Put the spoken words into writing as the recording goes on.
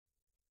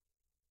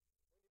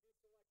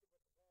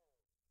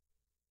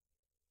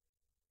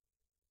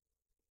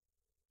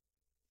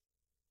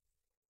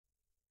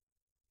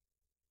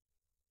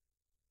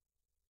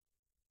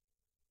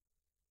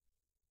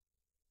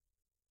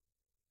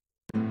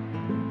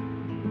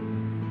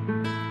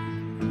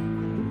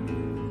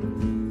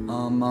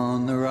I'm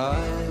on the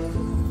ride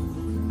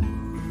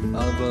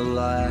of a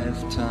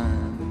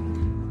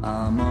lifetime.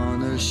 I'm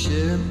on a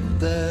ship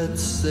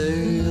that's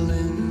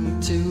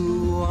sailing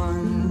to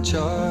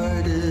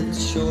uncharted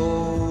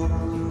shore,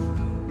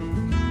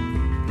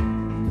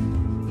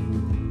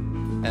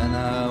 and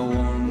I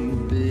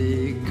won't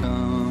be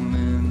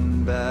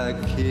coming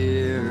back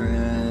here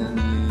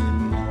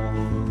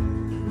anymore.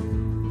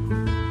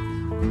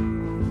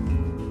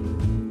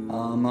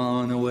 I'm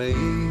on a wave,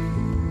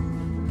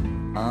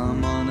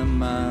 I'm on a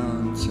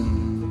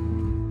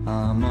mountain,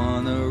 I'm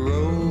on a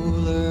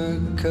roller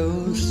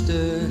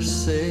coaster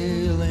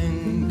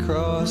sailing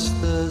across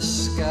the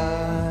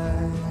sky,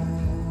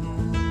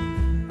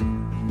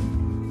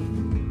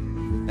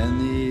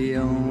 and the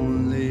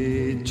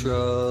only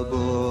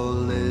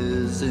trouble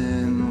is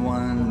in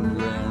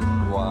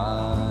wondering why.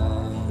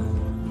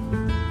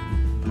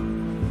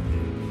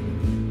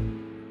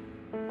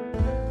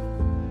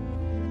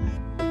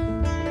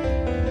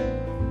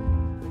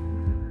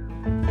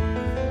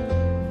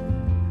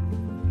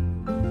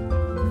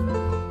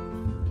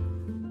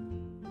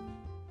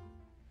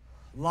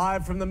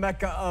 Live from the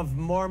Mecca of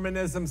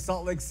Mormonism,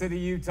 Salt Lake City,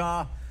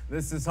 Utah.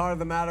 This is Heart of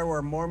the Matter,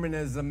 where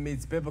Mormonism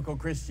meets biblical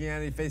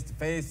Christianity face to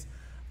face.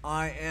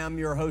 I am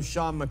your host,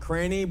 Sean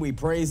McCraney. We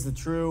praise the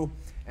true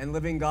and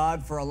living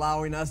God for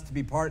allowing us to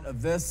be part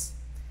of this,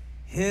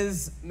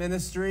 His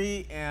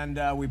ministry,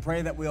 and we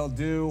pray that we'll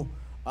do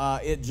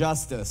it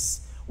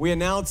justice. We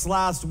announced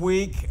last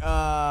week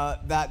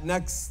that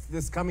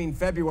this coming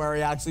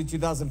February, actually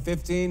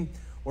 2015,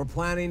 we're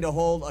planning to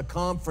hold a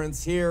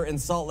conference here in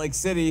Salt Lake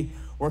City.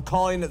 We're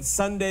calling it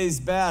Sunday's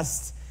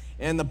Best,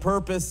 and the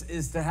purpose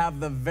is to have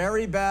the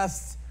very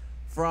best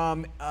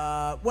from,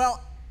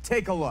 well,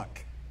 take a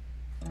look.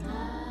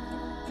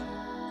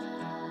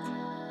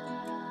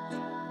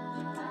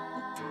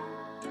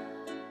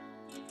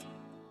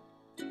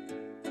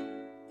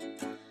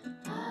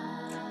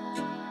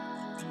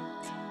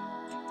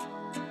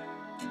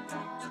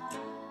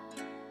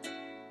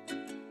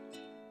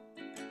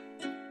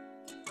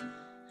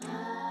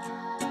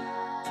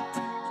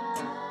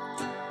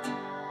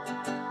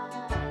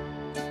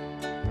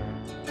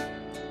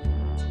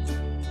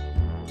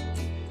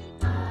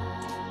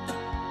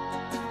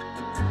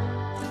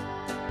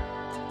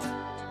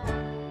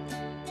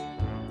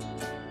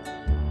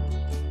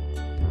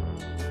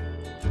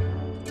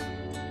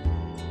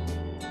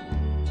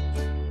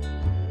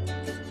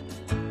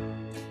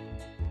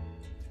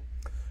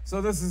 So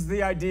this is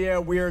the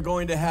idea. We are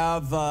going to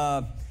have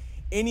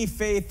any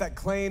faith that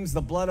claims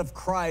the blood of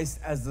Christ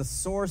as the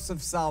source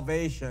of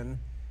salvation.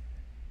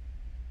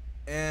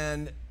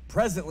 And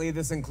presently,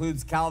 this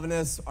includes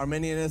Calvinists,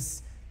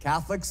 Arminianists,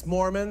 Catholics,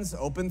 Mormons,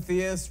 open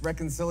theists,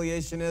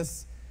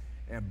 reconciliationists,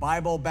 and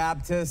Bible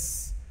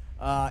Baptists.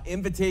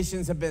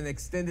 Invitations have been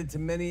extended to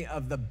many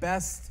of the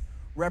best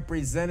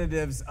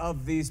representatives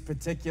of these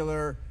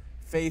particular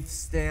faith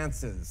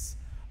stances.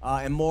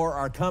 And more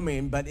are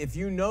coming. But if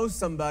you know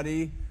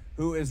somebody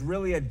who is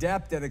really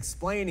adept at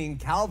explaining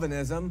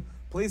Calvinism,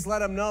 please let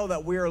them know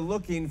that we are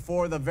looking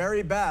for the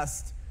very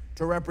best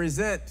to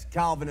represent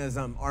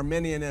Calvinism,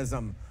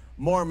 Arminianism,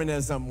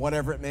 Mormonism,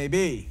 whatever it may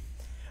be.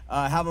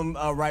 Have them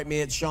write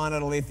me at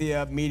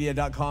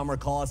sean@aletheamedia.com or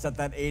call us at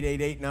that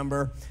 888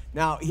 number.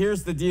 Now,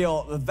 here's the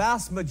deal. The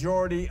vast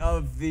majority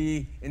of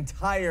the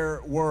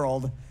entire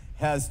world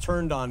has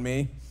turned on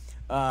me.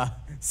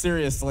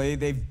 Seriously,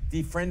 they've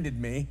defriended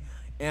me.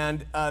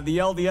 And the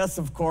LDS,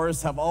 of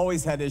course, have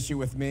always had issue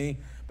with me,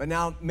 but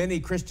now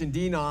many Christian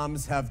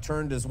denoms have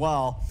turned as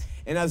well.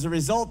 And as a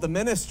result, the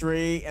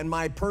ministry and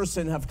my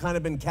person have kind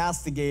of been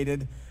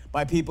castigated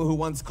by people who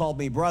once called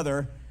me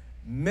brother,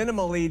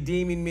 minimally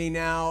deeming me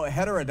now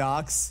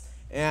heterodox,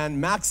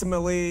 and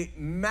maximally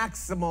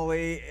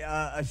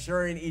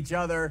assuring each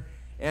other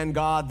and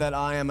God that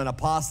I am an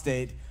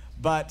apostate.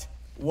 But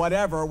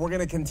whatever, we're going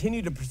to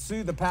continue to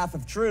pursue the path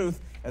of truth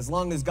as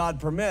long as God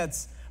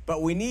permits.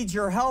 But we need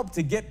your help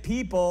to get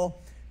people,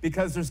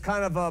 because there's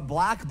kind of a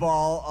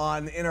blackball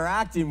on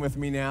interacting with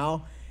me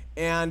now.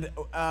 And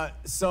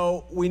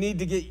so we need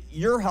to get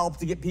your help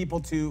to get people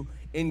to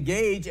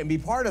engage and be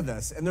part of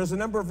this. And there's a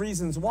number of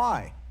reasons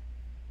why.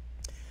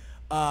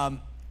 What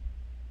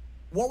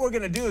we're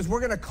going to do is we're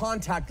going to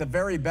contact the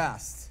very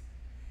best.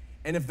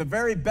 And if the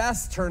very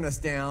best turn us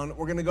down,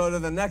 we're going to go to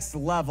the next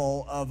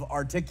level of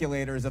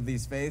articulators of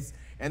these faiths,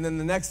 and then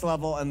the next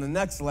level and the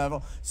next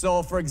level.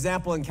 So, for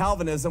example, in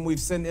Calvinism, we've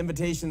sent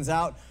invitations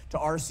out to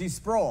R.C.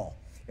 Sproul.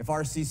 If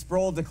R.C.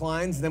 Sproul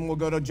declines, then we'll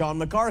go to John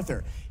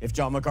MacArthur. If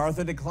John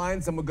MacArthur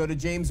declines, then we'll go to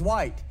James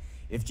White.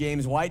 If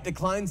James White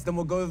declines, then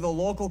we'll go to the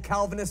local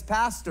Calvinist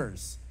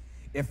pastors.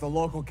 If the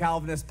local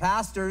Calvinist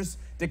pastors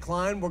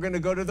decline, we're going to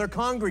go to their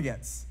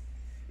congregates.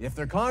 If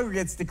their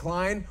congregates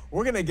decline,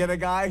 we're going to get a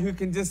guy who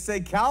can just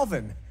say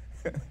Calvin.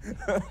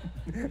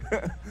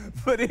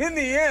 But in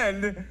the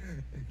end,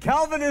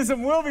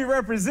 Calvinism will be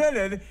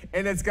represented,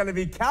 and it's going to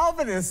be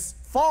Calvinists'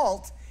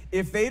 fault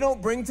if they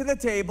don't bring to the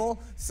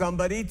table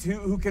somebody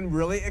who can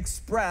really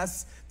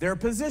express their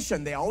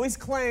position. They always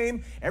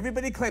claim,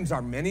 everybody claims,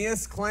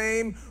 Arminians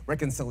claim,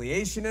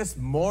 reconciliationists,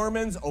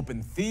 Mormons,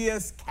 open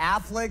theists,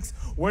 Catholics.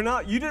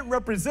 You didn't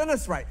represent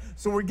us right.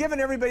 So we're giving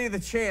everybody the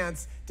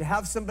chance to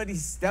have somebody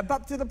step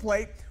up to the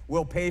plate.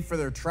 We'll pay for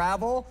their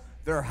travel,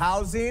 their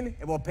housing,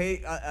 and we'll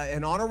pay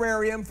an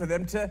honorarium for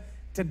them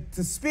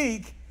to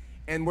speak.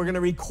 And we're going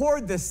to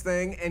record this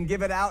thing and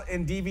give it out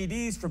in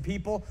DVDs for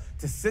people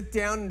to sit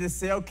down and to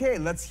say, okay,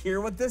 let's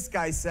hear what this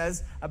guy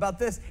says about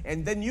this.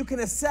 And then you can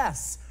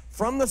assess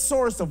from the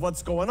source of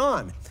what's going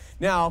on.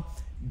 Now,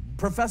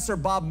 Professor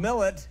Bob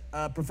Millett,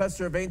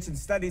 professor of ancient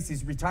studies,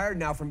 he's retired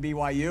now from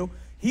BYU,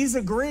 he's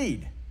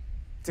agreed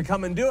to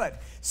come and do it.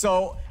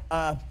 So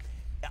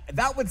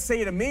that would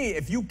say to me,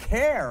 if you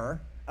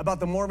care about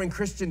the Mormon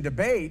Christian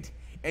debate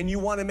and you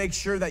want to make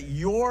sure that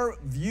your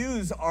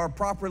views are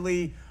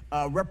properly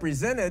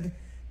represented,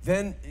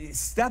 then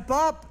step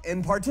up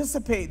and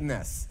participate in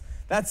this.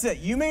 That's it.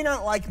 You may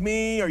not like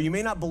me, or you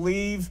may not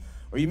believe,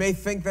 or you may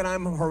think that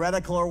I'm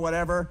heretical or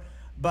whatever,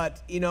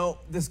 but you know,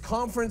 this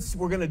conference,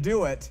 we're going to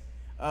do it.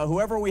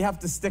 Whoever we have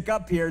to stick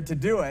up here to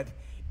do it,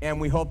 and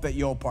we hope that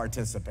you'll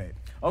participate.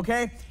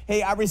 Okay?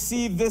 Hey, I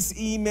received this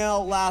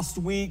email last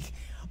week,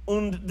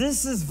 and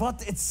this is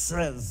what it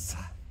says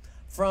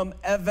from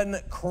Evan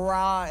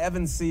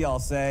C, I'll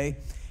say.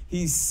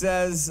 He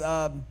says,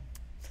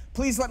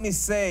 please let me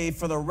say,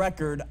 for the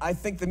record, I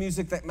think the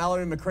music that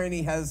Mallory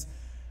McCraney has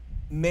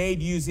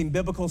made using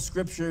biblical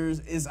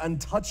scriptures is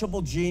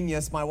untouchable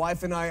genius. My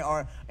wife and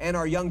I and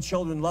our young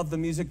children love the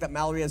music that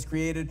Mallory has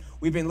created.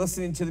 We've been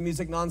listening to the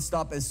music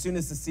nonstop as soon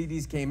as the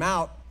CDs came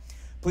out.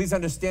 Please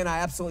understand, I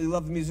absolutely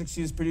love the music she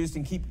has produced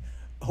and keep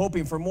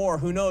hoping for more.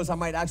 Who knows, I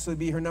might actually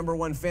be her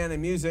 #1 fan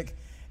in music.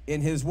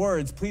 In his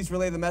words, please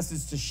relay the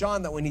message to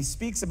Sean that when he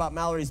speaks about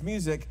Mallory's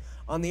music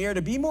on the air,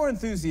 to be more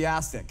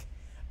enthusiastic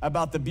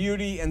about the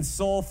beauty and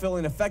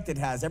soul-filling effect it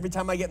has. Every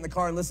time I get in the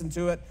car and listen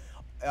to it,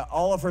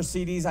 all of her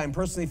CDs, I am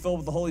personally filled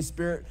with the Holy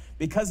Spirit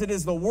because it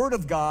is the Word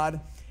of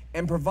God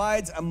and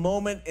provides a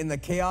moment in the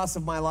chaos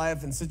of my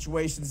life and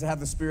situations to have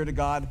the Spirit of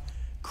God.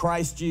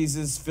 Christ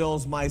Jesus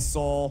fills my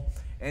soul.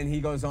 And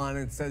he goes on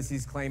and says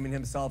he's claiming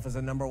himself as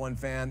a #1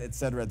 fan, et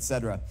cetera, et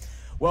cetera.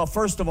 Well,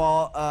 first of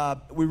all,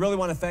 we really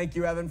want to thank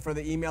you, Evan, for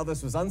the email.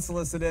 This was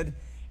unsolicited.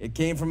 It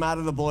came from out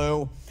of the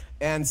blue.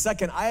 And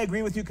second, I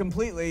agree with you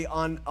completely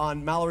on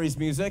Mallory's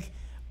music.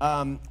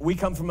 We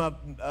come from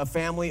a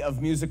family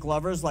of music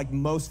lovers, like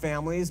most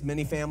families.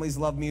 Many families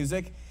love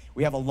music.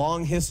 We have a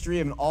long history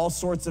of all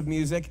sorts of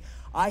music.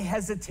 I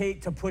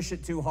hesitate to push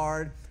it too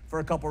hard for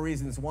a couple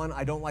reasons. One,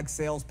 I don't like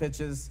sales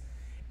pitches.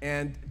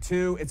 And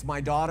two, it's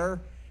my daughter,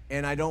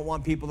 and I don't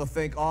want people to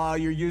think, oh,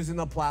 you're using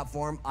the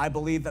platform. I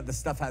believe that the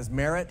stuff has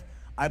merit.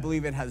 I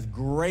believe it has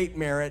great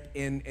merit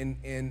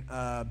in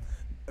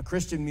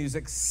Christian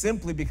music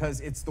simply because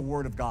it's the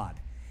Word of God.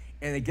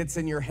 And it gets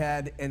in your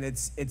head, and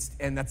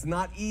and that's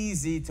not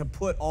easy to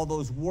put all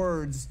those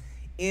words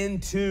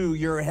into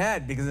your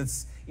head because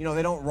it's, you know,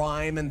 they don't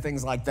rhyme and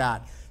things like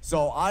that.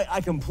 So I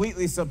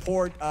completely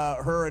support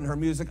her and her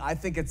music. I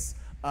think it's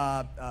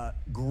a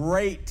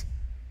great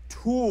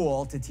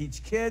tool to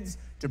teach kids,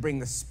 to bring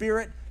the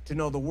Spirit, to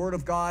know the Word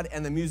of God,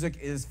 and the music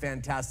is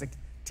fantastic.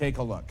 Take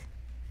a look.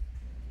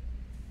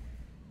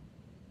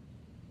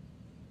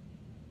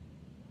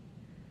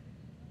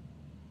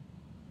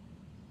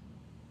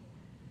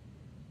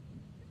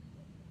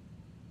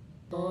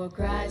 For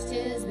Christ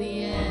is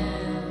the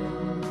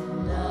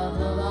end of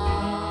the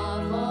law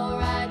for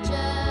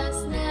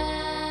righteousness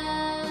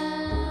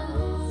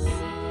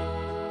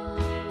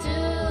to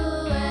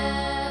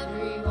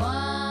everyone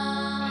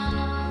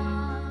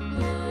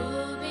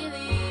who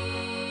believes.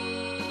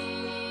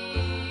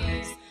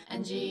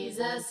 And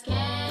Jesus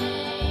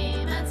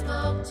came and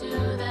spoke to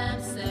them,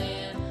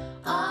 saying,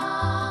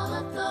 all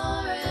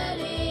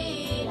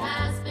authority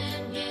has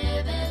been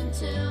given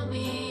to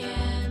me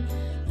in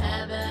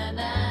heaven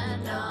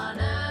and on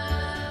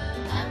earth.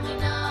 And we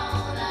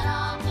know that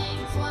all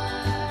things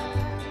work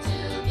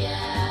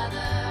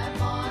together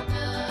for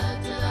good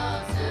to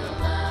those who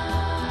love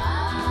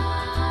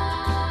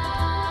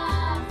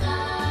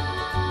God.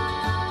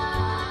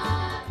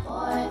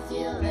 For if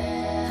you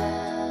live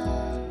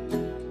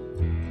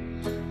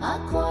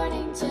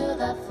according to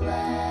the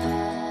flesh,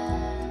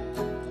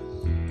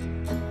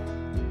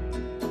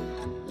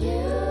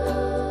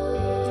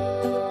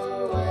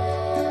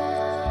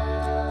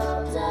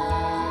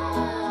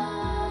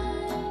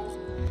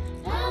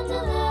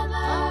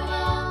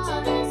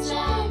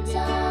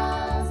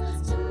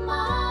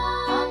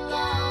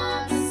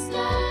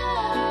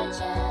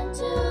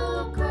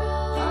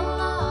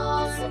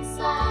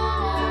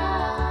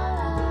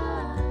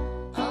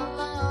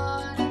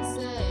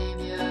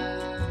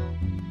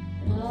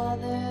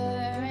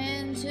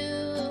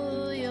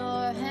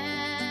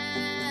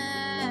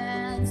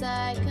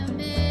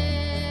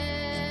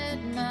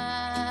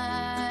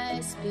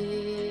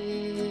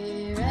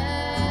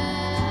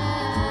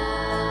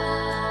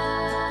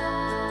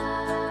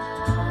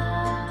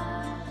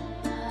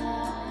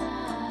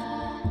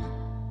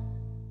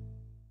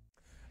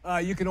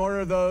 You can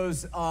order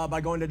those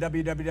by going to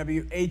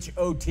www.hotm.tv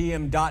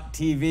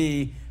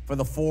for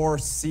the 4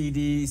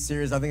 CD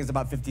series. I think it's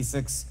about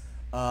 56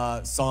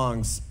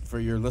 songs for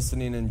your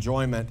listening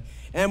enjoyment.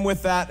 And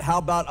with that, how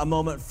about a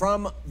moment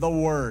from the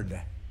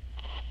Word?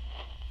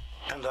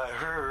 And I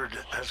heard,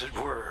 as it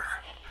were,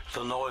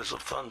 the noise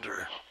of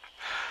thunder.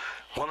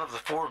 One of the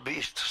 4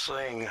 beasts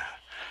saying,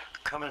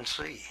 "Come and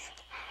see."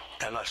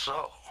 And I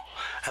saw,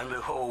 and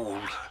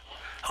behold,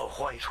 a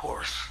white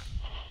horse.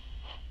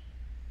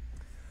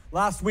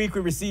 Last week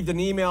we received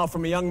an email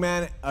from a young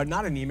man,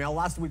 not an email,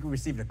 last week we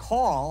received a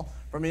call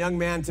from a young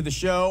man to the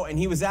show, and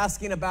he was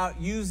asking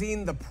about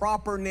using the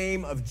proper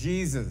name of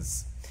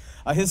Jesus.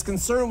 His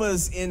concern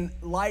was in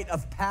light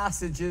of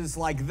passages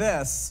like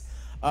this.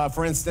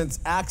 For instance,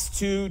 Acts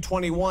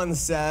 2:21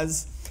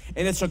 says,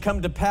 "And it shall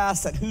come to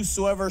pass that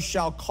whosoever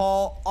shall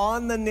call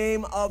on the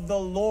name of the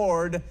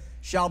Lord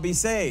shall be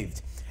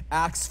saved."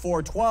 Acts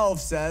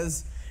 4:12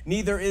 says,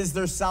 "Neither is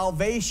there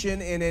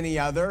salvation in any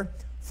other,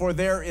 for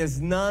there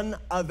is none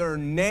other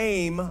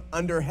name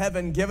under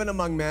heaven given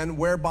among men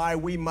whereby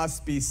we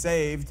must be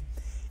saved."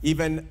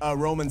 Even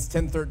Romans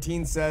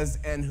 10:13 says,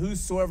 "And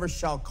whosoever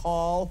shall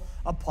call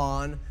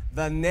upon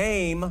the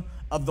name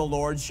of the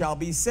Lord shall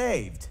be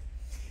saved."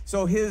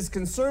 So his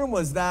concern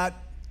was that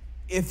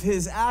if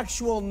his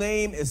actual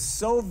name is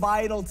so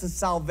vital to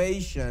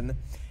salvation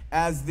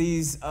as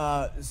these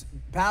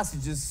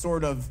passages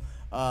sort of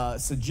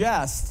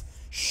suggest,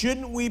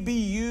 shouldn't we be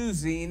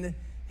using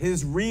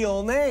his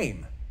real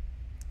name?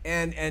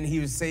 And he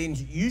was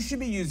saying you should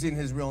be using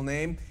his real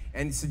name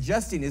and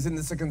suggesting, isn't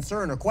this a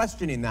concern, or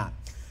questioning that?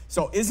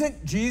 So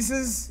isn't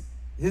Jesus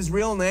his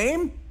real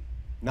name?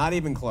 Not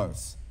even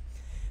close.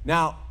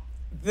 Now,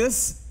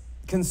 this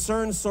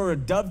concern sort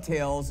of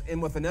dovetails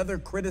in with another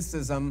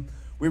criticism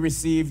we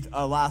received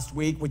last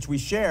week, which we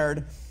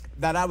shared,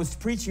 that I was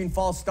preaching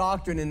false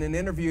doctrine in an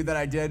interview that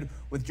I did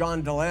with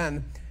John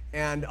Dehlin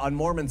and on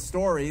Mormon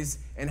Stories,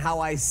 and how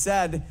I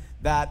said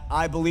that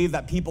I believe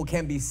that people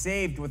can be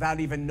saved without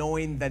even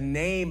knowing the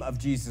name of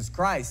Jesus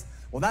Christ.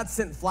 Well, that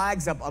sent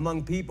flags up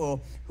among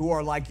people who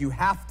are like, you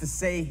have to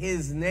say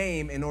his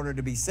name in order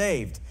to be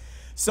saved.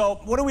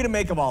 So what are we to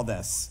make of all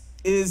this?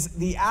 Is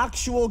the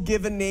actual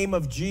given name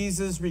of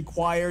Jesus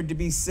required to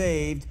be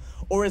saved,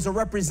 or is a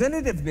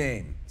representative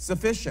name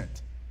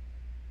sufficient?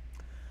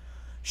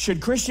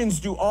 Should Christians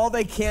do all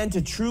they can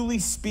to truly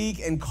speak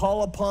and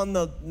call upon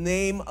the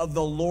name of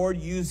the Lord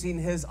using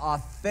his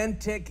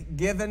authentic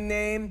given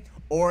name?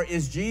 Or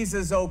is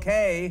Jesus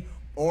okay?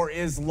 Or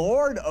is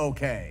Lord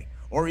okay?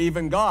 Or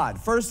even God?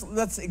 First,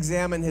 let's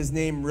examine his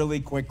name really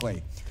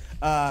quickly.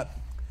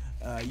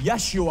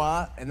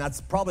 Yeshua, and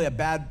that's probably a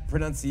bad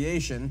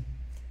pronunciation,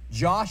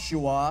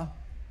 Joshua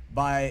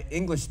by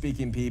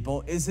English-speaking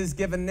people, is his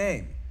given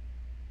name.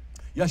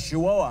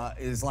 Yeshua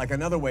is like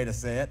another way to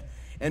say it.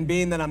 And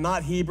being that I'm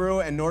not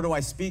Hebrew, and nor do I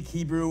speak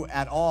Hebrew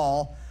at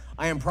all,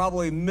 I am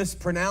probably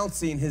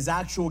mispronouncing his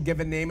actual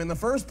given name in the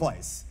first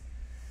place.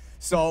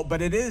 So,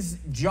 but it is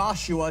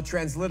Joshua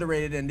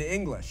transliterated into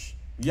English,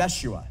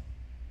 Yeshua.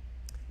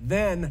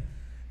 Then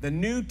the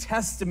New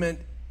Testament,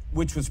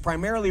 which was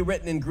primarily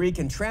written in Greek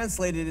and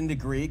translated into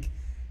Greek,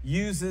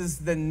 uses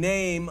the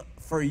name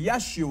for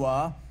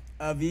Yeshua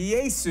of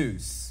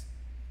Jesus.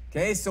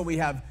 Okay, so we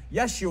have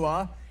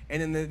Yeshua,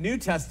 and in the New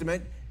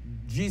Testament,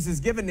 Jesus'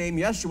 given name,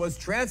 Yeshua, is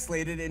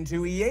translated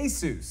into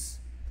Jesus.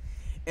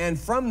 And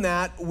from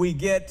that, we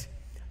get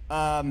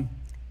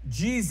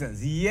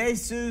Jesus,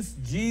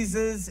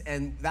 Jesus,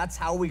 and that's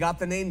how we got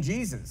the name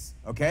Jesus,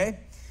 okay?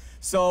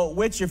 So,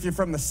 which, if you're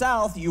from the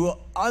South, you will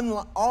in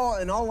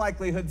all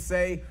likelihood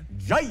say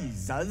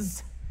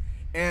Jesus.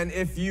 And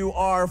if you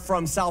are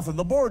from south of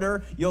the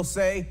border, you'll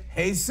say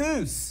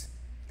Jesus.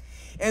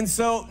 And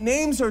so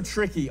names are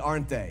tricky,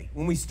 aren't they?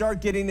 When we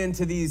start getting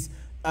into these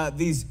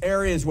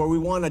areas where we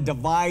want to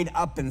divide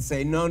up and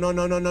say,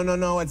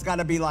 no, it's got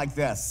to be like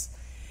this.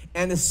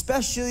 And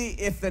especially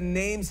if the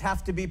names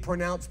have to be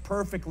pronounced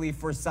perfectly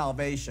for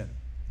salvation.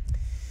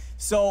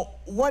 So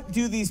what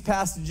do these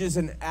passages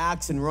in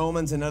Acts and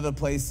Romans and other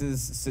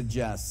places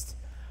suggest?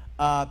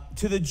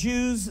 To the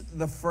Jews,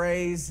 the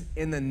phrase,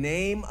 "in the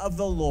name of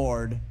the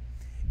Lord,"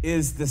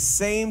 is the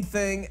same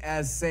thing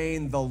as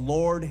saying the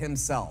Lord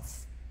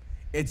himself.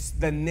 It's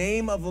the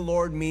name of the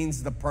Lord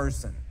means the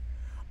person.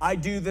 I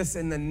do this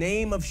in the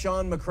name of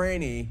Sean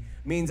McCraney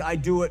means I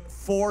do it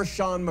for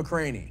Sean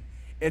McCraney.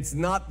 It's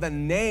not the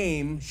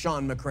name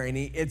Sean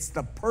McCraney, it's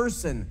the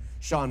person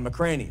Sean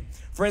McCraney.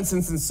 For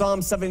instance, in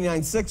Psalm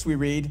 79:6 we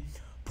read,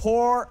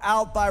 "Pour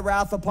out thy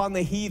wrath upon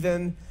the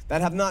heathen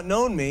that have not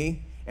known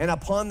me, and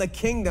upon the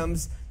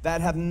kingdoms that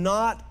have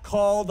not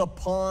called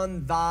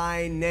upon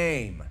thy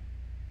name."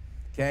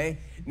 Okay?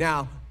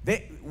 Now,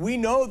 we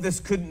know this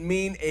couldn't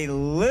mean a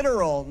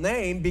literal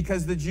name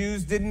because the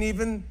Jews didn't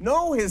even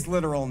know his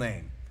literal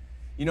name.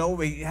 You know,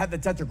 we had the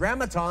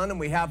Tetragrammaton, and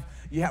we have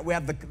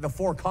the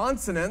 4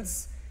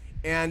 consonants,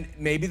 And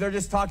maybe they're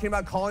just talking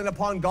about calling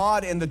upon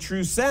God in the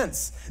true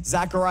sense.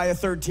 Zechariah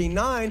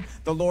 13:9,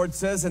 the Lord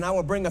says, and I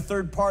will bring a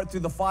third part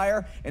through the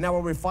fire, and I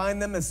will refine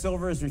them as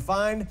silver is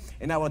refined,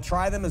 and I will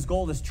try them as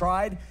gold is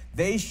tried.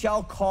 They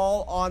shall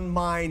call on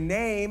my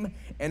name,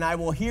 and I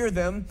will hear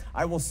them.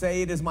 I will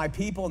say, it is my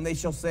people, and they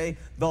shall say,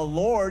 the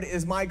Lord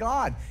is my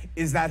God.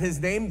 Is that his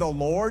name? The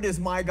Lord is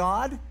my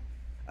God?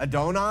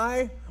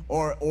 Adonai?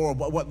 Or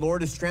what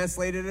Lord is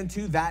translated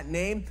into, that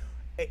name?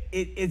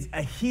 It's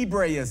a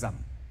Hebraism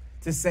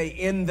to say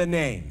in the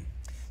name.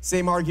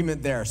 Same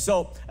argument there.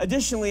 So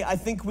additionally, I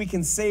think we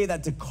can say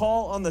that to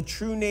call on the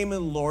true name of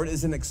the Lord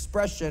is an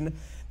expression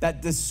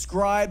that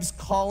describes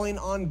calling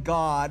on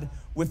God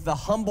with the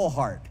humble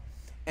heart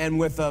and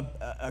with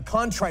a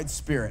contrite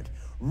spirit.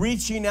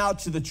 Reaching out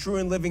to the true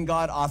and living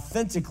God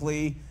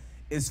authentically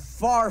is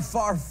far,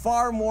 far,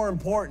 far more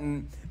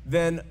important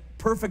than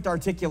perfect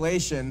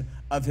articulation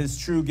of his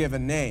true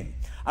given name.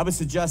 I would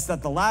suggest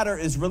that the latter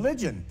is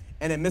religion,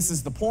 and it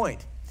misses the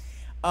point.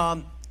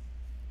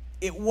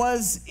 It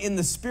was in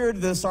the spirit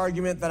of this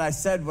argument that I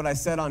said what I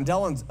said on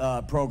Dylan's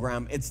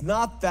program. It's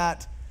not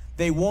that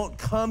they won't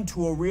come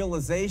to a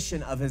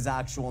realization of his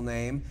actual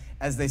name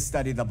as they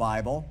study the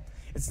Bible.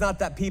 It's not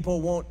that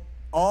people won't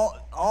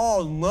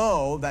all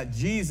know that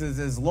Jesus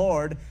is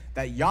Lord,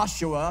 that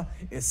Yahshua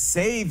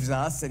saves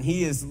us and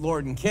he is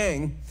Lord and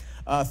King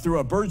through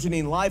a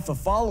burgeoning life of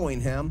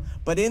following him.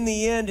 But in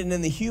the end and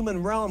in the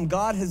human realm,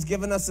 God has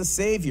given us a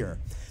Savior.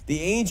 The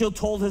angel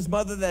told his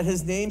mother that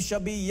his name shall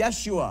be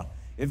Yeshua.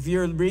 If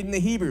you're reading the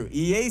Hebrew,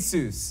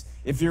 Jesus,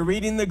 if you're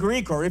reading the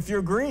Greek, or if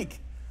you're Greek,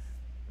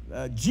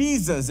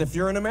 Jesus, if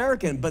you're an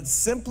American, but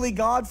simply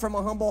God from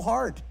a humble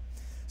heart.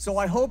 So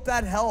I hope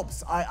that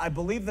helps. I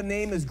believe the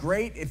name is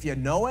great if you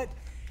know it,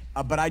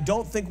 but I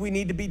don't think we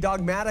need to be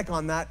dogmatic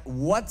on that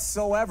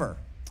whatsoever.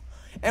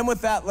 And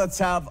with that, let's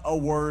have a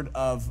word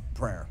of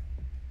prayer.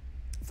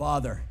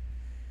 Father,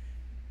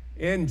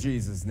 in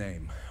Jesus'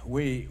 name,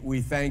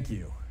 we thank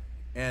you,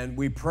 and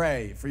we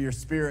pray for your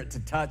Spirit to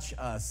touch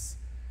us,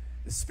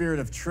 the Spirit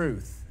of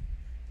truth,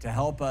 to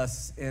help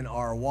us in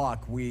our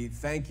walk. We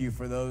thank you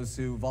for those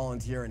who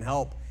volunteer and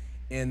help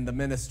in the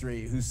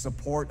ministry, who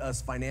support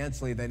us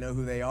financially. They know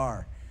who they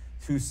are,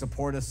 who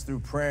support us through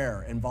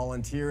prayer and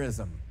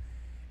volunteerism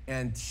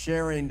and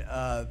sharing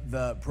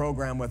the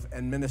program with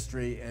and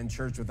ministry and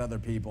church with other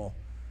people.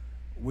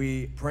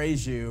 We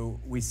praise you.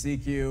 We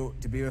seek you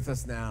to be with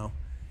us now.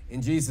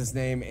 In Jesus'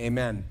 name,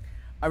 amen.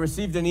 I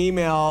received an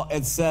email.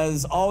 It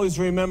says, always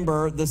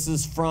remember, this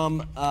is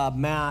from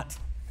Matt.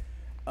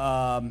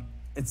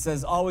 It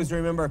says, always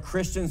remember,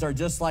 Christians are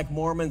just like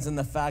Mormons in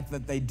the fact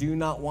that they do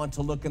not want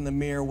to look in the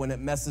mirror when it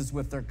messes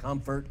with their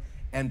comfort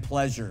and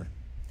pleasure.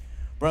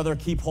 Brother,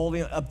 keep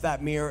holding up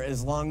that mirror.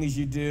 As long as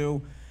you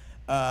do,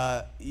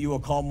 you will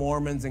call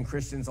Mormons and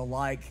Christians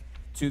alike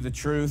to the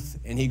truth.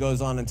 And he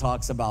goes on and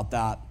talks about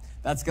that.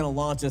 That's going to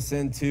launch us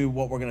into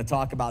what we're going to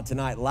talk about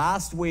tonight.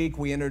 Last week,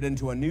 we entered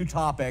into a new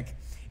topic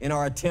in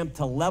our attempt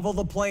to level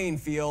the playing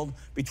field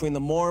between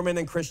the Mormon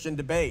and Christian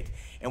debate.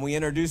 And we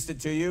introduced it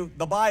to you,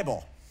 the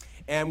Bible.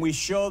 And we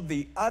showed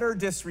the utter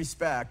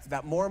disrespect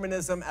that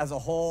Mormonism as a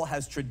whole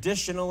has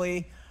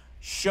traditionally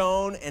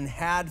shown and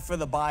had for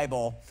the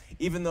Bible,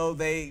 even though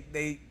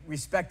they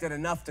respect it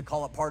enough to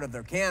call it part of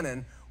their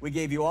canon. We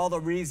gave you all the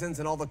reasons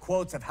and all the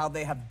quotes of how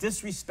they have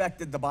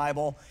disrespected the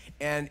Bible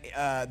and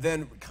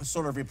then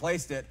sort of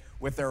replaced it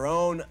with their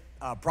own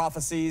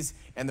prophecies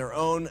and their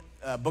own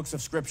books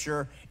of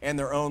scripture and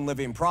their own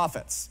living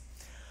prophets.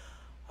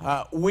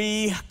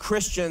 We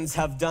Christians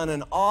have done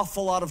an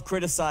awful lot of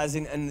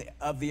criticizing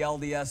of the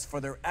LDS for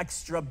their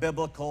extra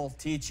biblical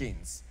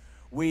teachings.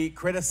 We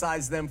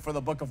criticize them for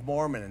the Book of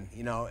Mormon,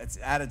 you know, it's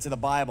added to the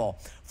Bible,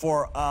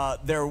 for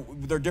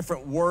their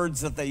different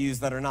words that they use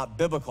that are not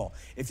biblical.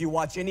 If you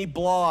watch any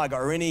blog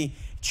or any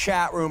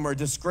chat room or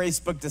disgrace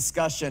book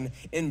discussion,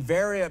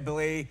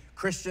 invariably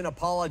Christian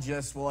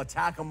apologists will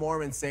attack a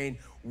Mormon saying,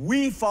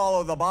 we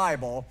follow the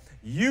Bible,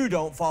 you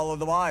don't follow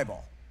the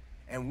Bible.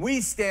 And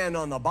we stand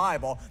on the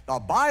Bible. The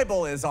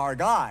Bible is our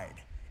guide,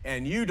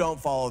 and you don't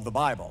follow the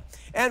Bible.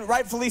 And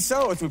rightfully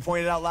so, as we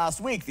pointed out last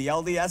week, the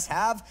LDS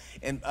have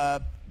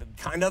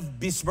kind of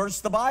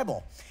besmirched the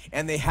Bible,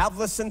 and they have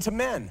listened to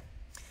men.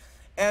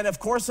 And of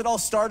course, it all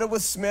started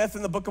with Smith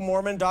in the Book of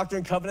Mormon, Doctrine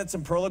and Covenants,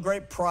 and Pearl of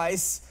Great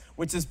Price,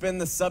 which has been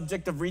the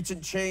subject of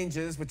recent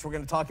changes, which we're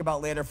going to talk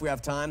about later if we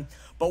have time.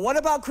 But what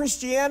about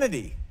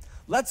Christianity?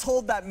 Let's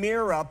hold that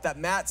mirror up that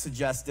Matt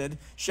suggested,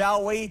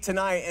 shall we,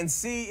 tonight, and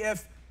see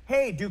if,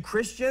 hey, do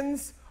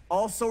Christians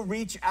also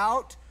reach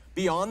out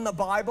beyond the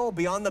Bible,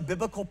 beyond the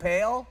biblical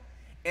pale,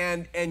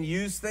 and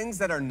use things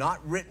that are not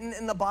written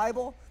in the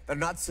Bible, that are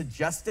not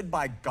suggested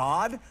by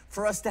God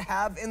for us to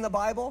have in the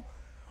Bible?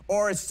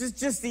 Or it's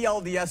just the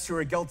LDS who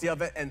are guilty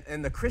of it,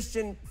 and the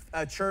Christian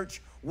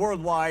church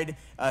worldwide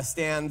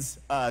stands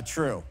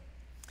true?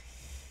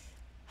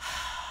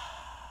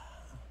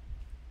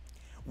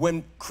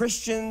 When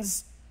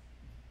Christians,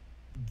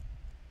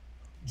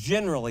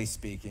 generally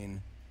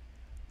speaking,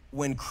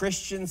 when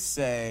Christians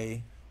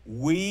say,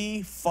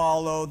 we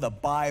follow the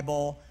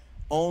Bible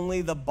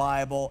only the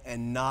Bible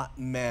and not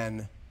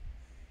men,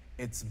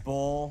 it's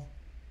bull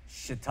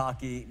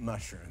shiitake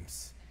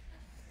mushrooms.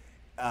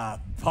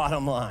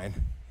 Bottom line,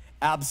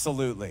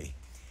 absolutely.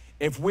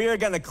 If we're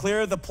gonna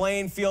clear the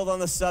playing field on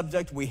the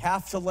subject, we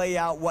have to lay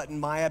out what, in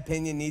my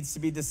opinion, needs to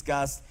be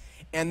discussed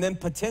and then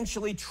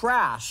potentially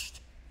trashed.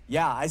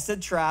 Yeah, I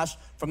said trash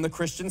from the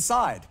Christian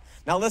side.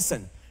 Now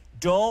listen,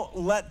 don't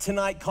let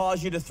tonight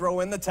cause you to throw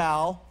in the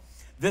towel.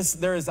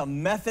 There is a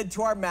method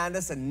to our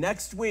madness, and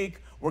next week,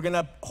 we're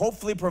gonna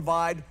hopefully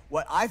provide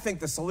what I think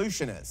the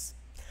solution is.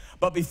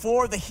 But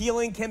before the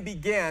healing can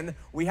begin,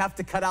 we have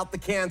to cut out the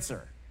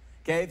cancer.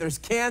 Okay, there's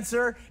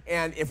cancer,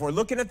 and if we're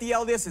looking at the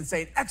LDS and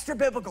saying extra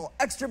biblical,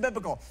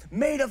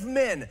 made of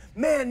men,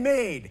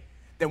 man-made,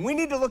 then we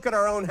need to look at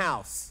our own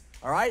house,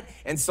 all right?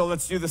 And so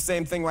let's do the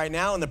same thing right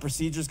now, and the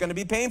procedure is gonna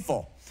be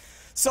painful.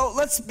 So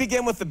let's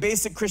begin with the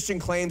basic Christian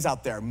claims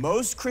out there.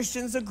 Most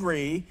Christians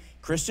agree,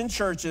 Christian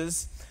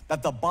churches,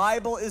 that the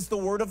Bible is the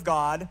Word of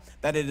God,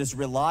 that it is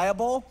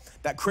reliable,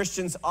 that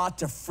Christians ought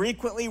to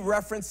frequently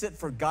reference it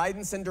for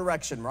guidance and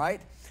direction, right?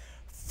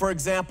 For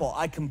example,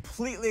 I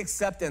completely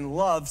accept and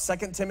love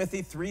 2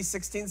 Timothy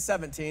 3:16,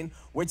 17,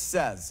 which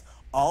says,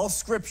 all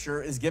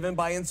scripture is given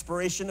by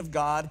inspiration of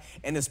God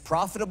and is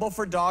profitable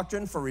for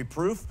doctrine, for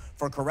reproof,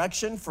 for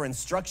correction, for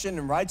instruction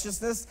in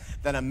righteousness,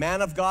 that a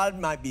man of God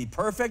might be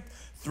perfect,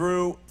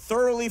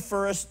 thoroughly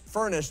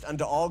furnished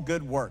unto all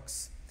good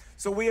works.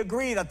 So we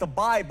agree that the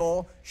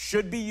Bible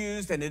should be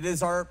used, and it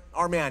is our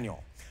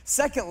manual.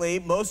 Secondly,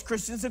 most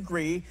Christians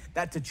agree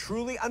that to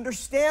truly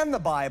understand the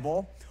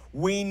Bible,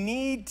 we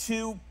need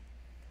to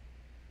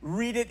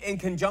read it in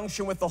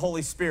conjunction with the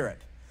Holy Spirit.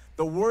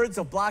 The words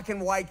of black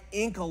and white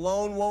ink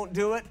alone won't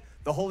do it.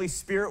 The Holy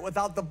Spirit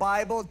without the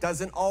Bible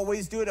doesn't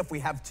always do it. If we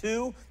have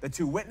the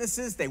two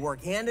witnesses, they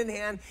work hand in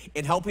hand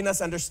in helping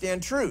us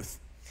understand truth.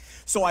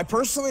 So I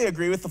personally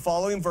agree with the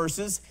following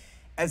verses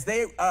as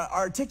they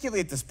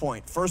articulate this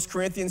point. 1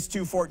 Corinthians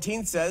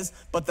 2:14 says,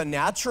 but the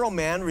natural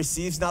man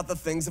receives not the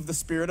things of the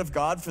Spirit of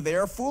God, for they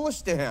are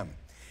foolish to him.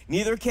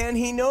 Neither can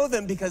he know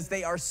them because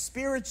they are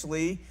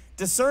spiritually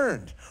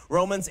discerned.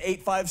 Romans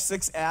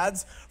 8:5-6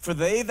 adds, for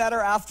they that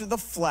are after the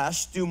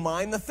flesh do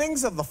mind the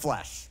things of the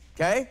flesh,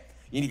 okay?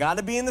 You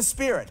gotta be in the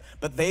Spirit.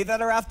 But they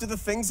that are after the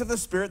things of the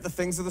Spirit, the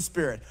things of the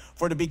Spirit.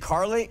 For to be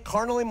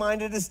carnally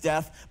minded is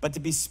death, but to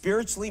be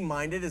spiritually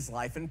minded is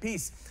life and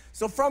peace.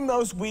 So from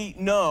those we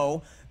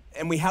know,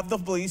 and we have the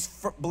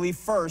belief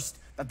first,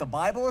 that the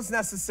Bible is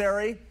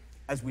necessary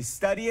as we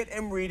study it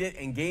and read it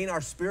and gain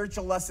our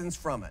spiritual lessons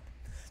from it.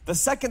 The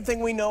second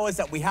thing we know is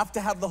that we have to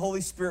have the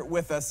Holy Spirit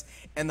with us,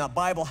 and the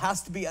Bible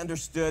has to be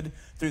understood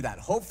through that.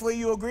 Hopefully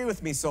you agree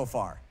with me so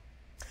far.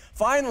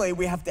 Finally,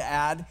 we have to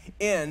add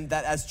in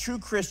that as true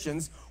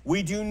Christians,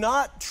 we do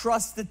not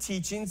trust the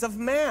teachings of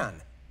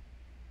man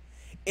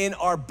in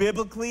our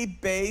biblically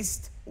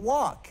based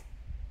walk.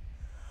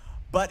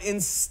 But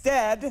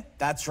instead,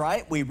 that's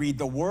right, we read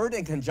the Word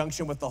in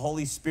conjunction with the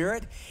Holy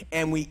Spirit,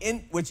 and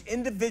which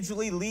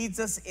individually leads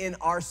us in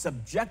our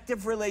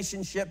subjective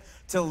relationship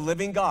to the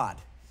living God.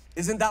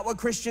 Isn't that what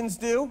Christians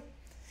do?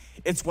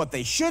 It's what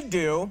they should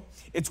do,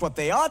 it's what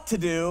they ought to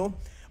do,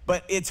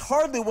 but it's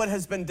hardly what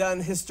has been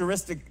done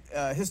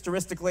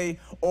historically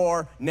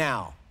or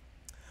now.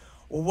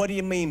 Well, what do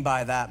you mean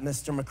by that,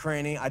 Mr.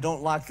 McCraney? I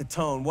don't like the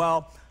tone.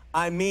 Well,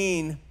 I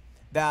mean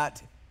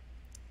that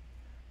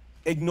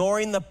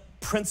ignoring the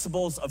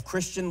principles of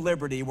Christian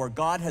liberty, where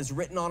God has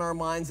written on our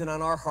minds and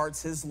on our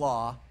hearts his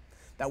law,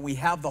 that we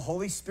have the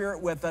Holy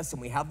Spirit with us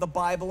and we have the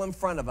Bible in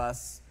front of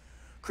us,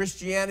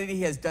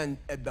 Christianity has done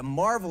a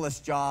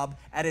marvelous job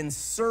at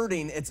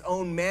inserting its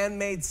own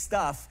man-made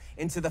stuff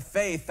into the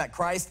faith that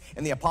Christ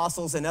and the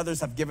apostles and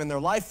others have given their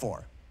life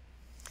for.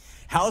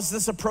 How's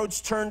this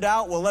approach turned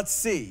out? Well, let's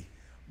see.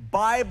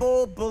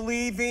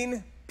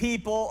 Bible-believing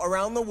people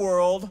around the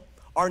world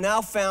are now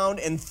found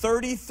in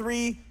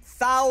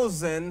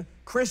 33,000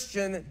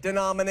 Christian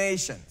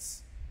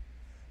denominations.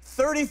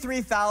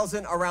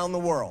 33,000 around the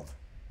world,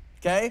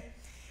 okay?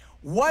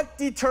 What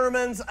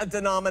determines a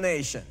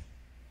denomination?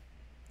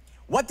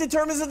 What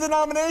determines a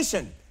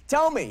denomination?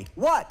 Tell me,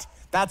 what?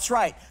 That's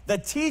right, the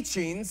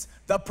teachings,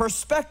 the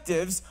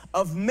perspectives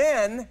of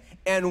men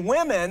and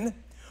women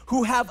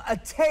who have a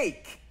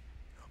take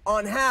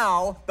on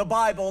how the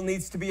Bible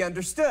needs to be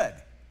understood.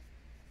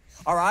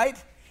 All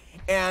right?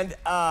 And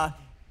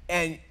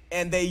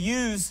they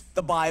use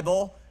the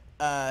Bible,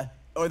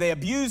 or they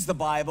abuse the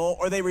Bible,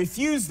 or they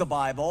refuse the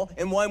Bible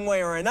in one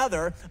way or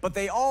another, but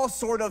they all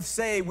sort of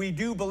say we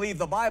do believe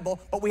the Bible,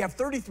 but we have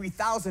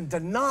 33,000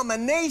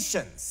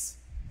 denominations.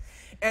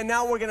 And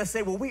now we're gonna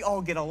say, well, we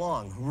all get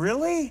along.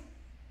 Really?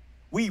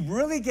 We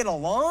really get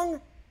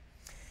along?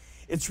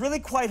 It's really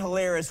quite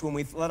hilarious when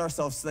we let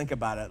ourselves think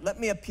about it. Let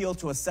me appeal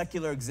to a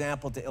secular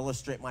example to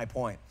illustrate my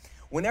point.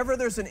 Whenever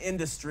there's an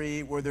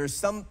industry where there's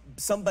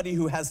somebody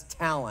who has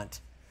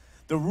talent,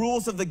 the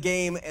rules of the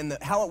game and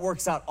how it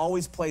works out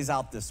always plays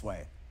out this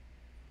way.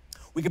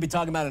 We could be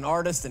talking about an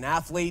artist, an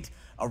athlete,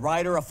 a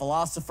writer, a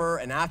philosopher,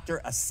 an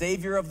actor, a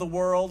savior of the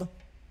world.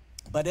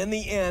 But in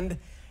the end,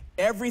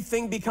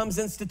 Everything becomes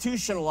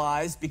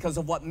institutionalized because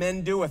of what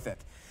men do with it.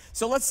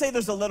 So let's say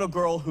there's a little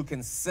girl who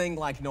can sing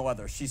like no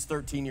other. She's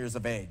 13 years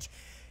of age.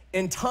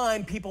 In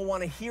time, people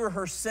want to hear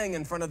her sing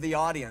in front of the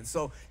audience.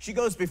 So she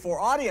goes before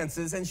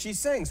audiences and she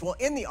sings. Well,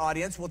 in the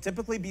audience will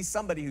typically be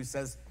somebody who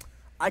says,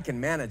 I can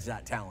manage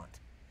that talent.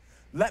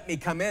 Let me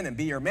come in and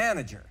be your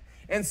manager.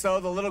 And so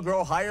the little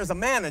girl hires a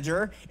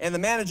manager, and the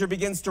manager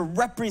begins to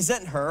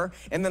represent her,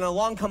 and then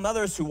along come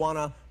others who want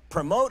to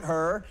promote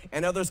her,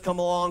 and others come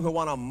along who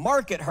want to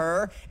market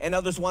her, and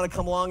others want to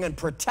come along and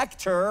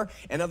protect her,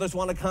 and others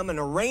want to come and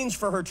arrange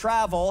for her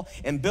travel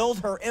and build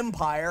her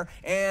empire,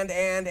 and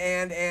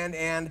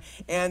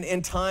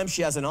in time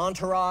she has an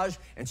entourage,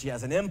 and she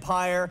has an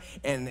empire,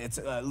 and it's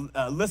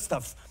a list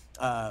of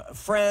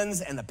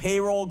friends, and the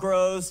payroll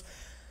grows.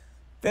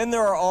 Then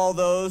there are all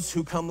those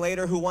who come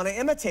later who want to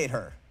imitate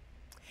her.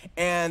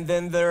 And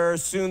then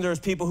there's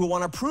people who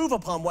want to prove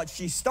upon what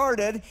she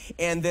started,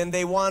 and then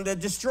they want to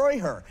destroy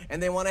her, and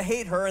they want to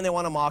hate her, and they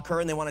want to mock her,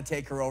 and they want to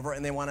take her over,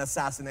 and they want to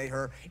assassinate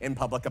her in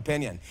public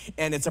opinion.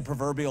 And it's a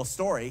proverbial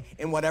story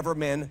in whatever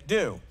men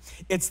do.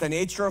 It's the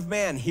nature of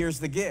man. Here's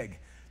the gig.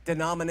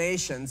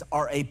 Denominations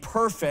are a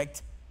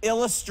perfect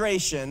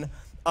illustration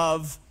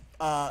of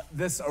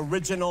this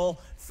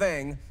original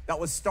thing that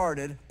was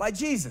started by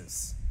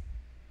Jesus.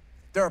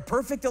 They're a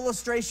perfect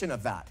illustration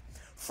of that.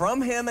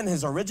 From him and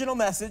his original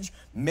message,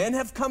 men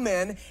have come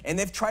in and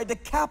they've tried to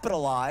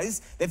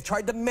capitalize, they've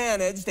tried to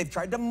manage, they've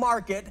tried to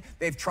market,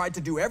 they've tried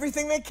to do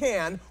everything they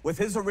can with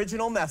his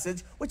original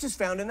message, which is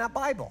found in that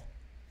Bible,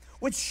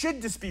 which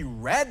should just be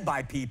read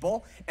by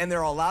people, and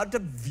they're allowed to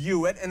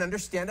view it and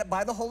understand it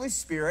by the Holy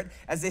Spirit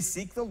as they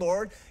seek the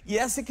Lord.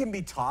 Yes, it can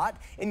be taught,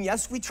 and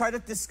yes, we try to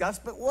discuss,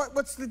 but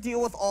what's the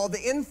deal with all the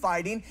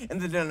infighting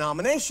and the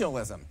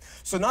denominationalism?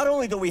 So not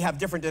only do we have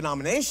different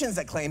denominations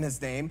that claim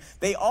his name,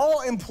 they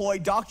all employ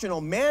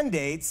doctrinal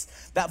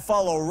mandates that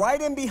follow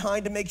right in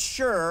behind to make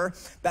sure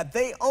that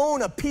they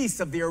own a piece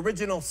of the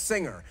original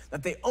singer,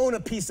 that they own a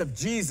piece of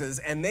Jesus,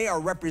 and they are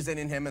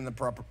representing him in the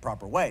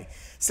proper way.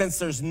 Since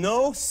there's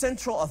no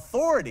central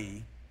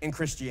authority in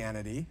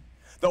Christianity,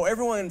 though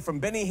everyone from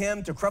Benny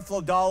Hinn to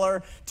Creflo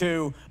Dollar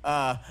to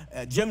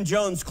Jim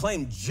Jones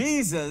claim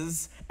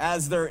Jesus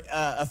as their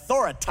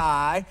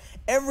authority,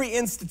 every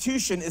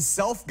institution is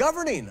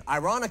self-governing.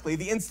 Ironically,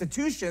 the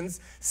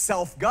institutions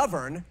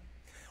self-govern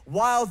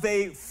while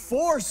they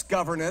force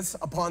governance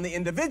upon the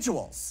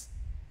individuals.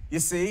 You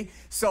see?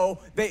 So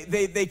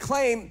they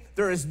claim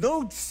there is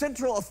no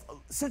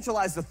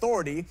centralized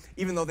authority,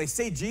 even though they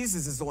say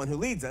Jesus is the one who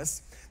leads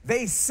us.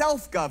 They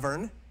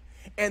self-govern,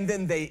 and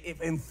then they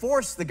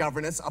enforce the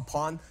governance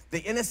upon the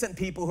innocent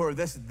people who are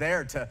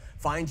there to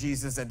find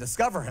Jesus and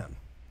discover him.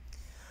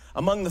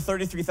 Among the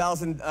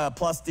 33,000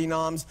 plus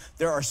denoms,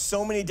 there are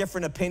so many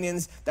different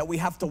opinions that we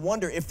have to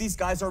wonder if these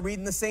guys are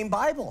reading the same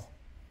Bible,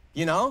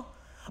 you know?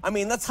 I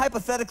mean, let's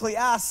hypothetically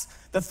ask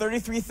the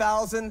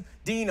 33,000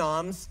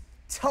 denoms,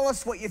 tell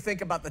us what you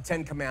think about the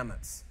 10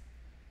 Commandments.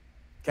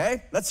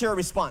 Okay, let's hear a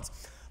response.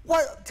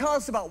 Tell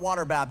us about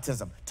water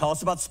baptism. Tell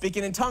us about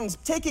speaking in tongues,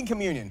 taking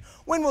communion.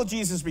 When will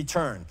Jesus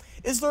return?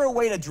 Is there a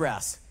way to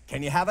dress?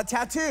 Can you have a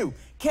tattoo?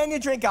 Can you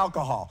drink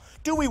alcohol?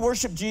 Do we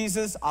worship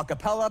Jesus a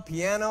cappella,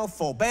 piano,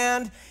 full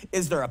band?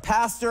 Is there a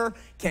pastor?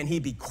 Can he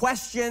be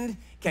questioned?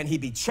 Can he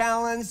be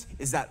challenged?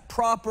 Is that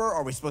proper?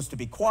 Are we supposed to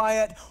be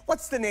quiet?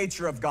 What's the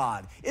nature of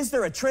God? Is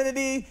there a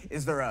Trinity?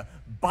 Is there a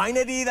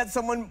binity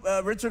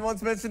that Richard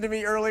once mentioned to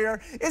me earlier?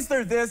 Is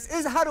there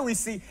this? How do we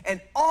see? And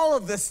all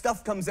of this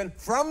stuff comes in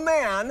from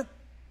man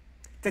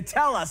to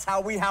tell us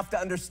how we have to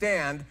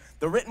understand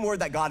the written word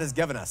that God has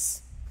given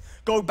us.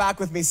 Go back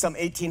with me some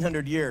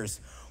 1,800 years.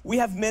 We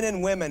have men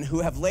and women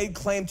who have laid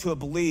claim to a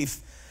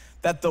belief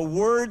that the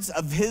words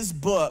of his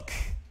book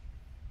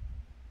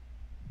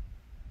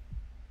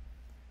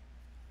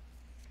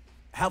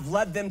have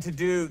led them to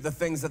do the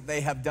things that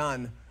they have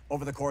done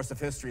over the course of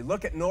history.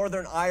 Look at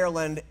Northern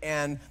Ireland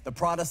and the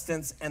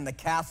Protestants and the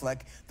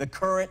Catholic, the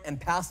current and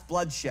past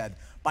bloodshed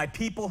by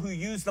people who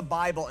use the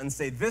Bible and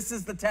say, this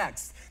is the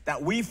text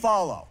that we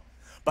follow.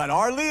 But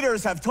our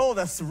leaders have told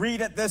us, read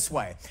it this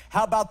way.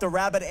 How about the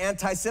rabid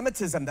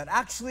anti-Semitism that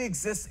actually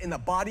exists in the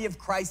body of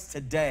Christ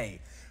today?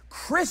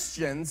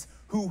 Christians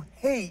who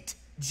hate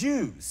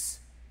Jews.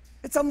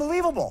 It's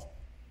unbelievable.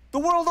 The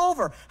world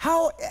over.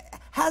 How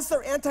has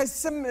their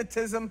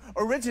anti-Semitism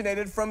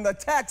originated from the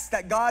text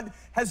that God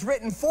has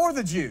written for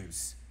the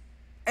Jews?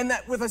 And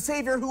that with a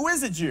Savior who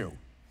is a Jew.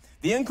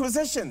 The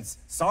Inquisitions,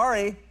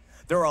 sorry.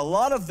 There are a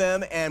lot of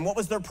them, and what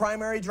was their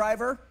primary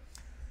driver?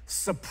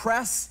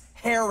 Suppress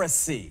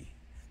heresy.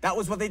 That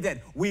was what they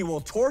did. We will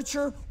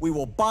torture, we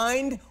will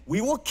bind, we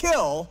will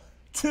kill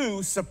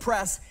to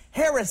suppress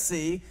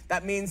heresy.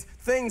 That means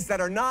things that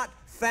are not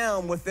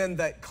found within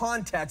the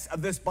context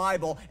of this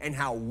Bible and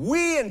how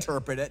we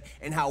interpret it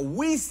and how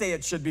we say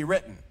it should be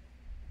written.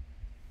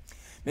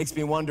 Makes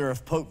me wonder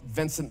if Pope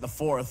Vincent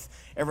IV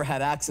ever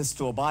had access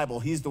to a Bible.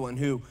 He's the one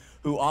who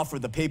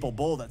offered the papal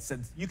bull that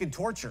said you can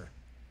torture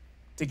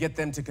to get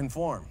them to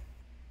conform.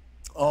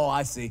 Oh,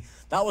 I see.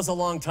 That was a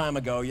long time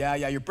ago. Yeah,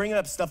 you're bringing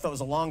up stuff that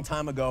was a long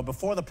time ago,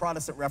 before the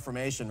Protestant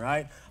Reformation,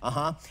 right?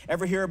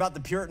 Ever hear about the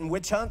Puritan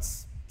witch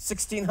hunts,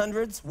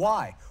 1600s?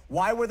 Why?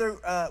 Why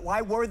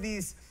were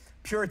these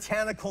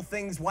puritanical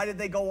things, why did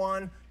they go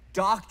on?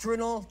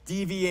 Doctrinal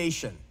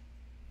deviation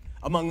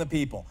among the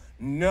people.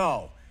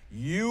 No,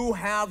 you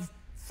have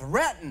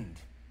threatened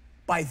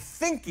by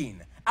thinking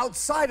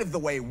outside of the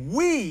way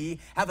we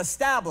have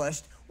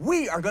established.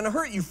 We are going to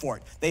hurt you for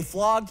it. They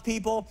flogged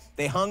people,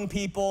 they hung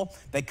people,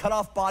 they cut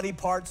off body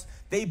parts,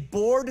 they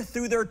bored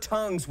through their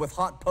tongues with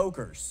hot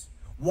pokers.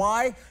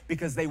 Why?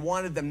 Because they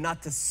wanted them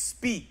not to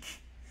speak,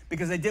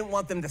 because they didn't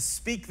want them to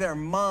speak their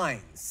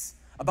minds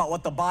about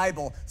what the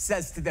Bible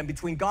says to them,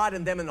 between God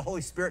and them and the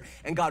Holy Spirit,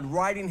 and God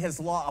writing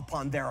his law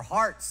upon their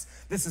hearts.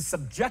 This is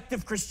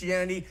subjective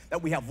Christianity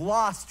that we have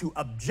lost to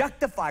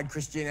objectified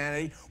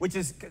Christianity, which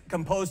is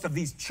composed of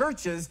these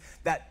churches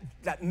that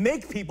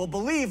make people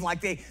believe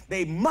like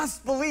they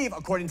must believe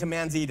according to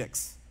man's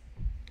edicts.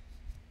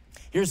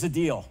 Here's the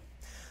deal.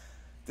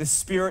 The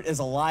Spirit is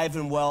alive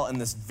and well in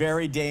this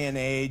very day and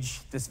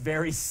age, this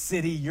very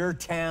city, your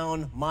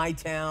town, my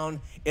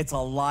town. It's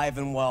alive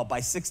and well. By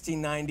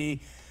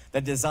 1690, the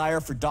desire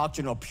for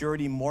doctrinal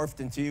purity morphed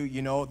into,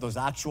 those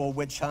actual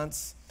witch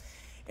hunts.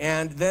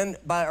 And then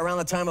by around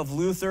the time of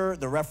Luther,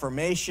 the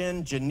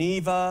Reformation,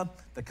 Geneva,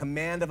 the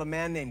command of a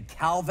man named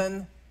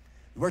Calvin,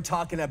 we're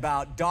talking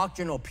about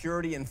doctrinal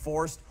purity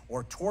enforced,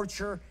 or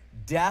torture,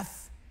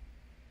 death,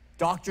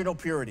 doctrinal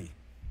purity.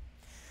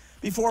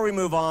 Before we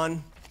move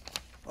on,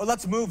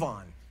 let's move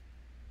on.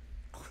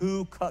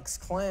 Ku Klux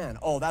Klan.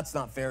 Oh, that's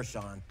not fair,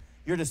 Sean.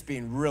 You're just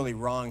being really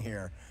wrong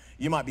here.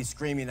 You might be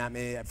screaming at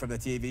me from the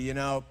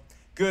TV.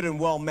 Good and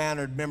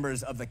well-mannered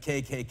members of the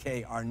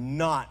KKK are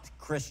not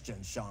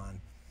Christians,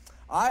 Sean.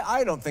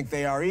 I don't think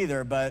they are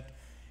either, but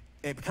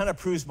it kind of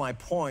proves my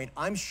point.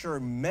 I'm sure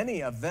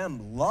many of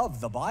them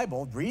love the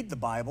Bible, read the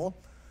Bible.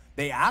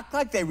 They act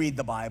like they read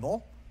the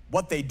Bible.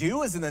 What they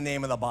do is in the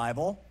name of the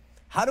Bible.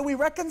 How do we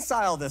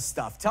reconcile this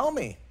stuff? Tell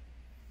me.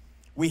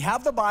 We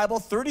have the Bible,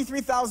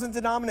 33,000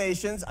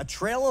 denominations, a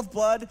trail of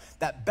blood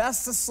that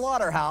bests a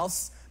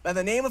slaughterhouse by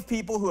the name of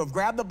people who have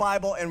grabbed the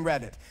Bible and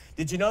read it.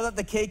 Did you know that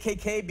the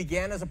KKK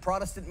began as a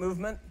Protestant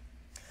movement?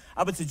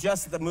 I would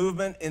suggest that the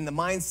movement in the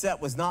mindset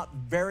was not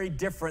very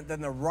different than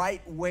the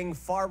right-wing,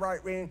 far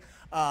right-wing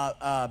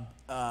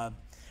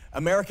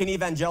American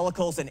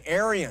evangelicals and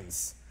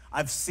Arians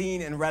I've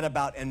seen and read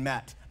about and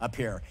met up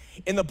here.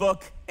 In the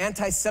book,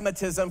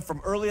 Anti-Semitism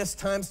from Earliest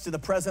Times to the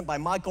Present by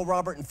Michael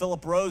Robert and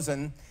Philip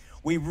Rosen,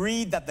 we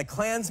read that the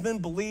Klansmen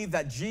believed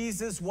that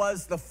Jesus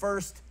was the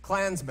first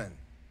Klansman.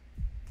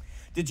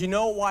 Did you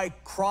know why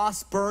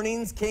cross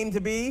burnings came to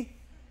be?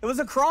 It was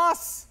a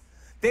cross.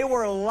 They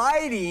were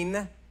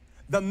lighting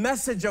the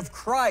message of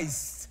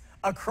Christ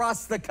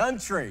across the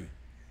country.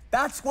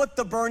 That's what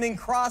the burning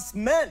cross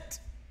meant.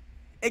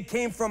 It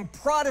came from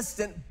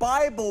Protestant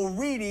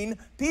Bible-reading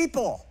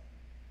people,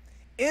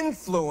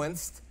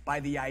 influenced by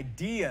the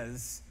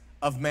ideas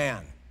of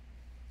man.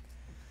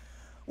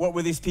 What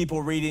were these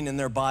people reading in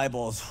their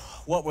Bibles?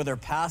 What were their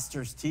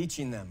pastors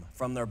teaching them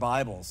from their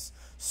Bibles?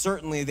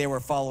 Certainly they were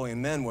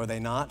following men, were they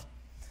not?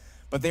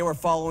 But they were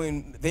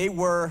following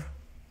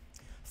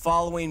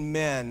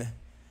men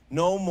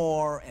no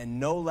more and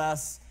no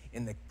less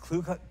in the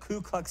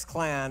Ku Klux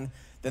Klan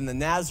than the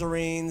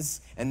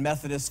Nazarenes and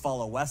Methodists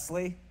follow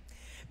Wesley,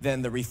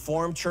 then the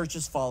Reformed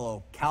churches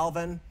follow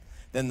Calvin,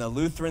 then the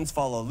Lutherans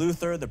follow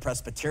Luther, the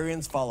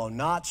Presbyterians follow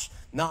Knox,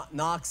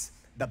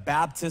 the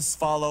Baptists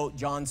follow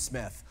John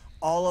Smith.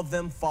 All of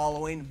them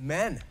following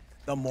men.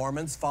 The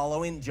Mormons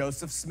following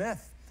Joseph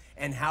Smith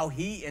and how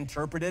he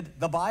interpreted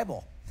the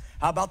Bible.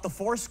 How about the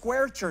Four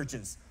Square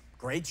churches?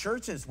 Great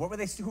churches. Who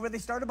were they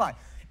started by?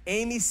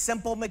 Aimee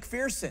Semple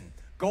McPherson.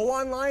 Go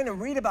online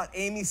and read about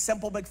Aimee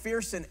Semple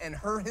McPherson and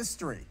her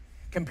history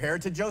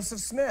compared to Joseph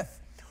Smith.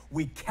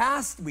 We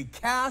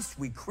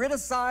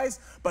criticize,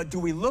 but do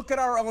we look at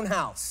our own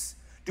house?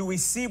 Do we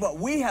see what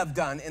we have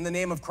done in the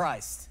name of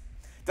Christ?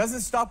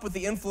 Doesn't stop with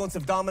the influence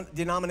of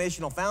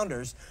denominational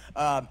founders.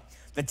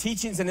 The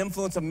teachings and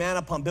influence of man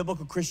upon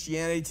biblical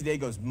Christianity today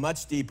goes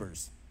much deeper.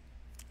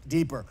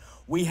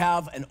 We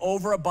have an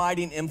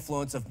overabiding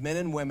influence of men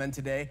and women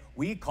today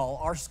we call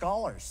our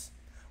scholars.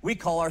 We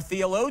call our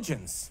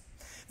theologians.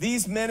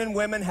 These men and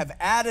women have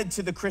added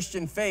to the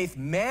Christian faith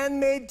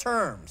man-made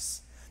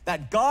terms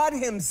that God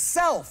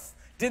himself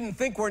didn't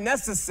think were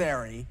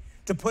necessary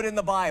to put in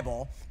the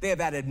Bible. They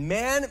have added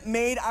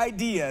man-made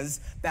ideas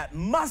that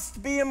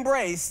must be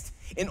embraced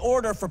in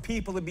order for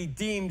people to be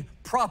deemed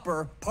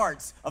proper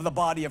parts of the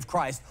body of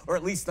Christ, or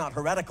at least not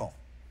heretical.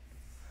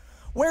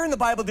 Where in the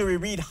Bible do we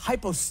read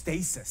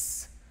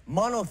hypostasis,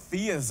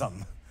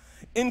 monotheism,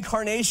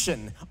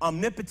 incarnation,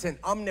 omnipotent,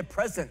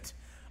 omnipresent,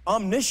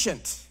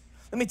 omniscient?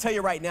 Let me tell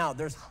you right now,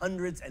 there's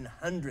hundreds and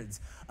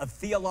hundreds of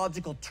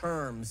theological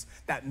terms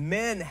that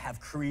men have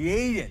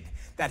created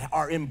that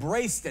are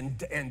embraced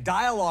and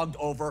dialogued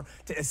over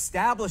to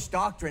establish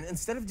doctrine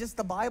instead of just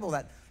the Bible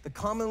that the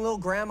common little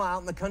grandma out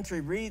in the country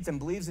reads and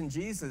believes in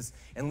Jesus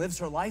and lives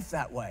her life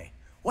that way.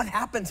 What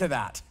happened to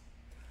that?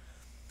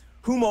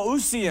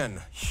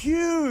 Homoousian,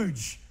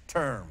 huge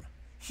term,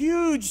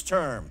 huge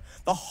term.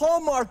 The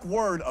hallmark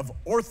word of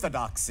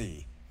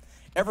orthodoxy.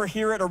 Ever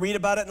hear it or read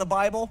about it in the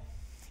Bible?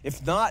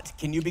 If not,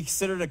 can you be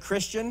considered a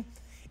Christian?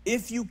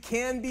 If you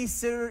can be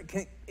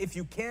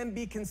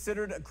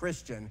considered a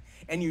Christian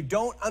and you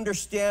don't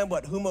understand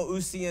what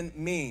homoousian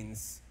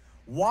means,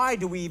 why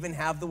do we even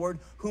have the word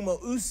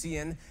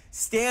homoousian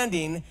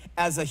standing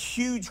as a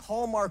huge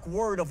hallmark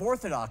word of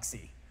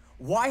orthodoxy?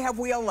 Why have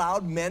we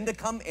allowed men to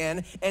come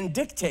in and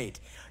dictate?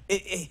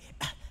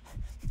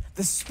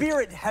 The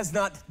Spirit has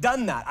not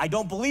done that. I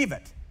don't believe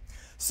it.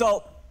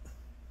 So,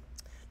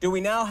 do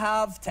we now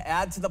have to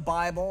add to the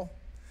Bible?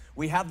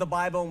 We have the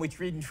Bible and we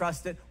read and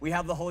trust it. We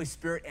have the Holy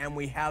Spirit and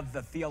we have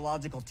the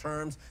theological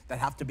terms that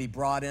have to be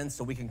brought in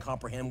so we can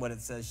comprehend what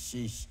it says.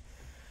 Sheesh.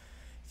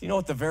 Do you know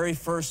what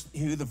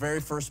who the very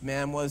first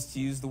man was to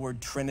use the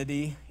word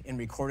Trinity in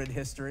recorded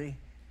history?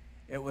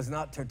 It was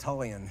not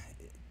Tertullian.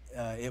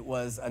 It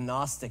was a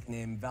Gnostic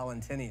named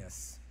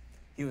Valentinus.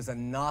 He was a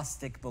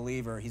Gnostic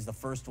believer. He's the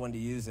first one to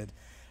use it.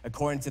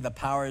 According to the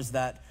powers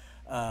that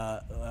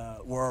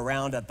were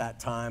around at that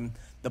time,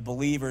 the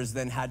believers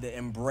then had to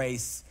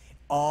embrace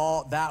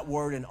all that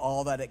word and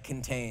all that it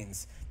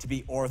contains to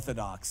be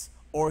orthodox.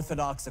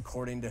 Orthodox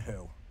according to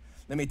who?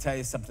 Let me tell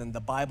you something. The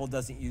Bible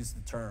doesn't use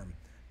the term.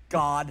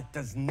 God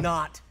does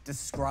not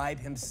describe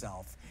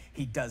himself.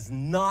 He does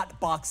not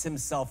box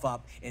himself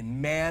up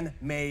in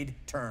man-made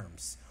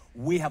terms.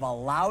 We have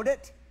allowed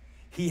it.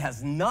 He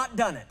has not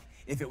done it.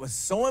 If it was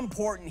so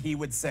important, he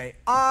would say,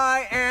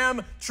 I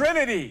am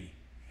Trinity.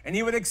 And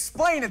he would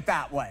explain it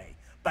that way.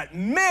 But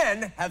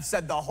men have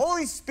said the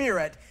Holy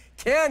Spirit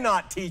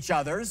cannot teach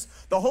others.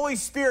 The Holy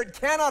Spirit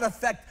cannot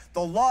affect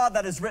the law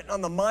that is written on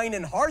the mind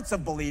and hearts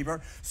of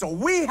believer. So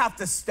we have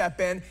to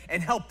step in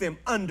and help them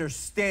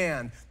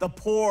understand the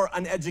poor,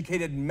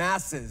 uneducated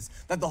masses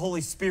that the Holy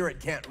Spirit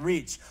can't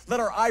reach. Let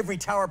our ivory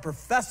tower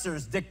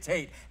professors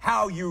dictate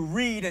how you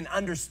read and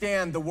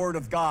understand the Word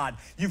of God.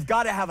 You've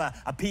got to have a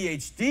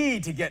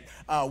PhD to get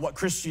what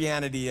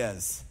Christianity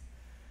is.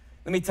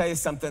 Let me tell you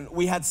something.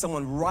 We had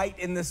someone right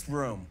in this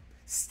room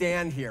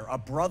stand here, a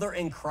brother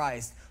in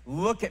Christ,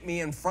 look at me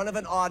in front of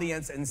an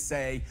audience and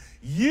say,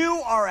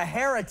 you are a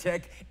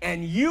heretic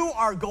and you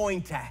are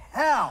going to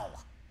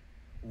hell.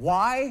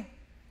 Why?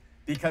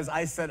 Because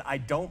I said I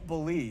don't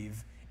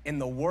believe in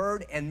the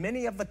word and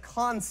many of the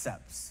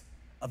concepts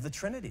of the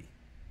Trinity.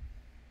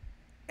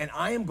 And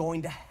I am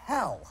going to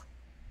hell.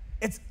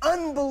 It's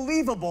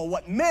unbelievable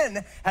what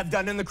men have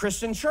done in the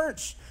Christian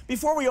church.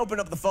 Before we open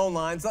up the phone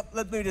lines,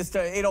 let me just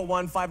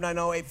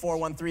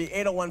 801-590-8413,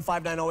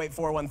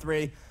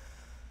 801-590-8413.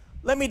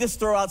 Let me just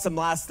throw out some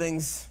last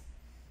things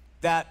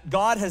that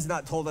God has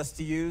not told us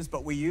to use,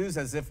 but we use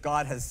as if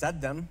God has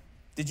said them.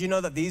 Did you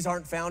know that these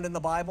aren't found in the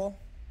Bible?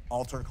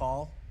 Altar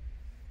call,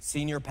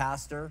 senior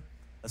pastor,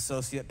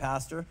 associate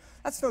pastor.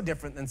 That's no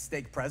different than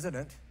stake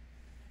president.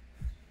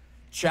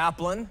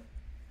 Chaplain,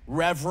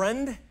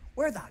 reverend.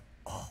 Where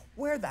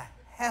the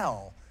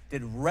hell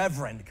did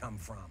reverend come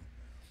from?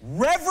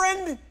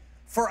 Reverend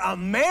for a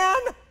man?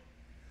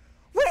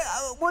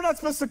 We're not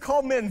supposed to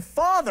call men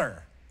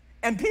father.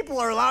 And people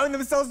are allowing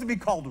themselves to be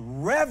called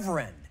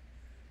reverend.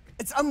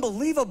 It's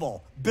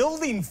unbelievable.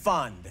 Building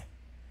fund,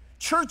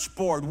 church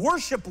board,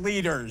 worship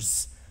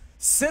leaders,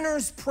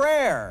 sinner's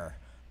prayer,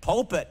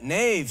 pulpit,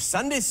 nave,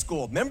 Sunday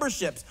school,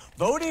 memberships,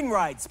 voting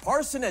rights,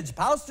 parsonage,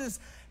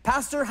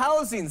 pastor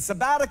housing,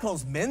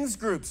 sabbaticals, men's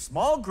group,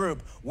 small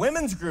group,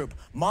 women's group,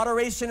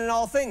 moderation in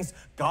all things.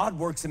 God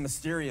works in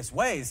mysterious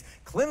ways.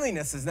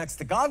 Cleanliness is next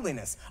to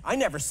godliness. I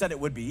never said it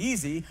would be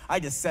easy. I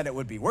just said it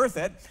would be worth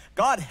it.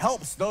 God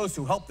helps those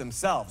who help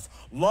themselves.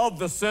 Love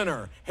the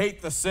sinner,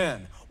 hate the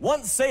sin.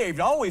 Once saved,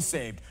 always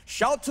saved.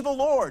 Shout to the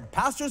Lord.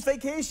 Pastor's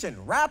vacation,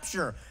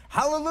 rapture,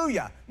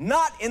 hallelujah.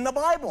 Not in the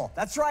Bible.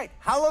 That's right,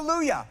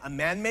 hallelujah, a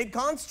man-made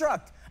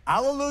construct.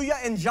 Hallelujah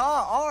and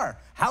Jah are.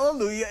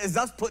 Hallelujah is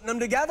us putting them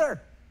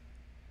together.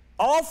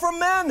 All from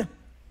men.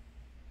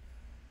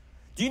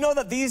 Do you know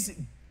that these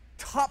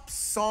top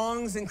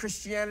songs in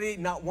Christianity,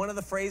 not one of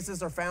the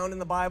phrases are found in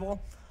the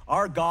Bible?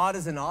 Our God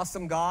is an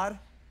awesome God. Do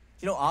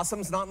you know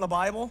awesome's not in the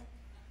Bible?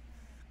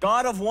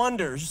 God of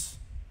wonders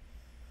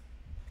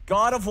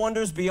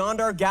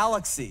beyond our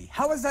galaxy.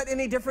 How is that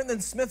any different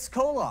than Smith's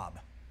Kolob?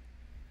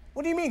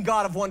 What do you mean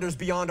God of wonders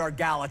beyond our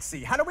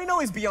galaxy? How do we know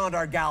he's beyond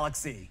our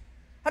galaxy?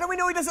 How do we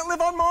know he doesn't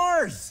live on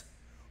Mars?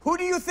 Who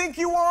do you think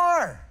you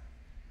are?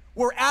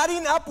 We're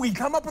adding up, we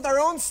come up with our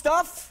own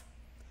stuff.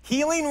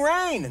 Healing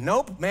rain,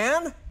 nope,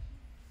 man.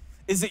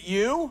 Is it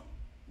you?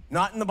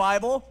 Not in the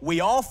Bible.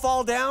 We all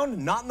fall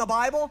down, not in the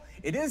Bible.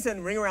 It is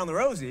in Ring Around the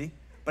Rosie,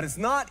 but it's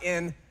not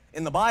in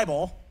the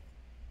Bible.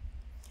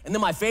 And then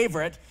my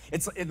favorite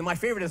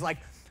is like,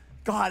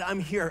 God,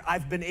 I'm here.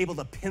 I've been able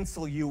to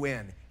pencil you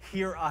in.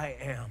 Here I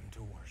am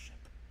to worship.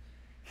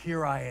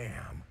 Here I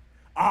am.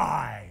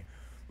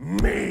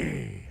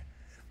 Me,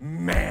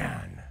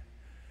 man,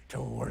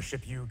 to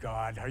worship you,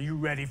 God. Are you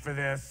ready for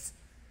this?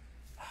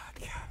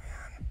 Yeah,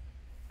 man.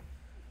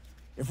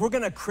 If we're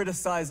going to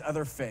criticize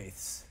other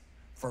faiths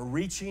for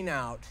reaching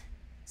out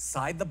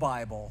beside the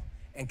Bible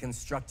and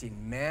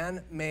constructing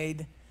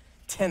man-made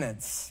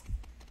tenets,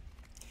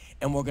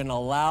 and we're going to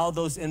allow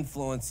those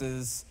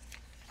influences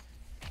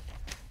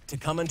to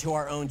come into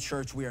our own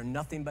church, we are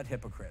nothing but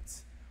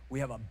hypocrites.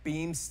 We have a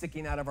beam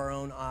sticking out of our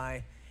own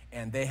eye,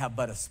 and they have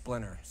but a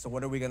splinter. So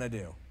what are we going to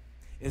do?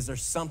 Is there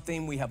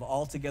something we have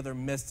altogether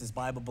missed as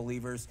Bible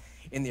believers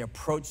in the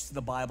approach to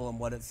the Bible and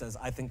what it says?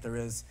 I think there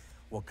is.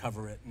 We'll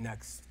cover it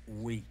next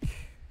week.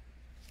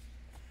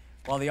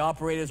 While the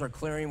operators are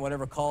clearing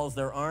whatever calls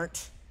there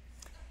aren't,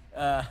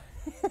 that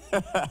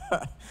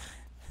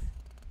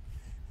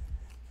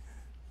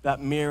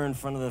mirror in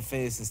front of the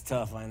face is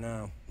tough, I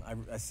know.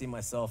 I see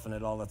myself in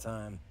it all the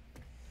time.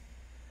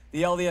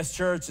 The LDS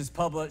Church has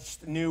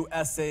published new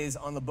essays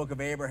on the Book of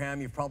Abraham.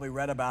 You've probably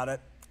read about it.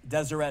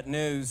 Deseret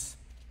News.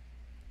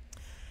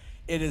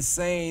 It is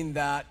saying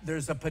that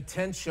there's a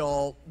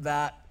potential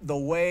that the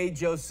way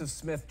Joseph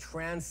Smith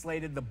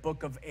translated the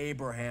Book of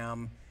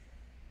Abraham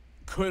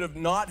could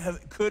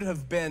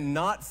have been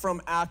not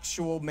from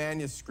actual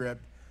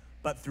manuscript,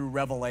 but through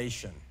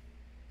revelation.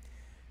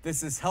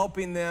 This is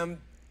helping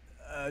them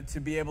to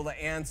be able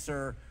to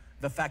answer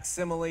the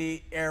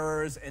facsimile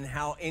errors and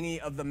how any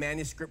of the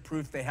manuscript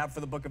proof they have for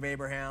the Book of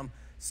Abraham,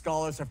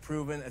 scholars have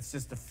proven it's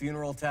just a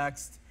funeral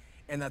text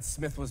and that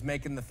Smith was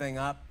making the thing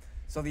up.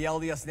 So the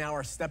LDS now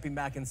are stepping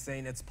back and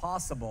saying it's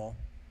possible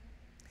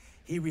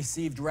he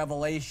received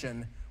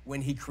revelation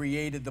when he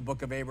created the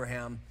Book of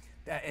Abraham,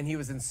 and he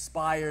was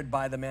inspired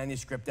by the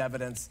manuscript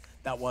evidence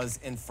that was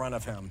in front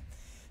of him.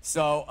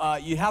 So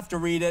you have to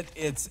read it.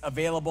 It's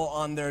available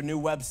on their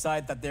new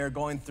website that they're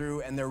going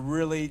through, and they're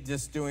really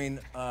just doing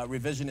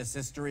revisionist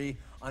history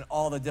on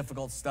all the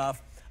difficult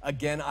stuff.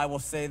 Again, I will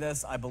say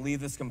this, I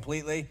believe this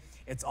completely.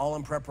 It's all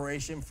in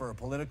preparation for a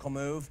political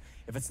move.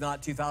 If it's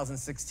not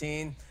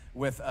 2016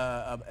 with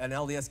an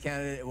LDS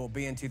candidate, it will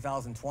be in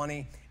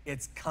 2020.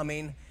 It's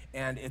coming,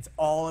 and it's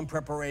all in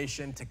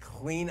preparation to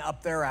clean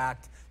up their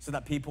act so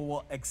that people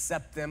will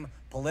accept them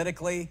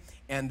politically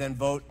and then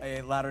vote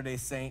a Latter-day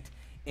Saint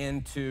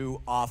into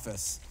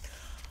office.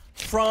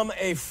 From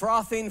a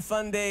frothing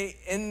Funday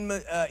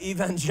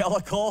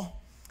evangelical,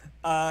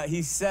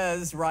 he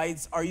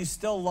writes, are you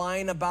still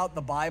lying about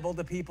the Bible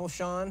to people,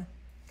 Sean?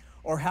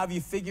 Or have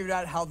you figured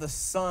out how the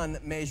sun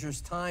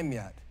measures time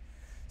yet?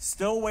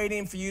 Still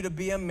waiting for you to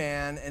be a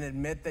man and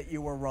admit that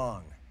you were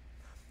wrong.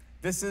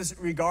 This is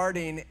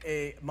regarding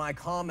my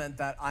comment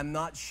that I'm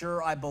not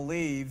sure I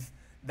believe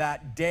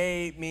that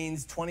day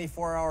means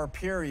 24-hour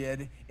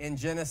period in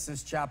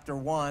Genesis chapter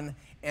 1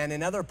 and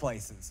in other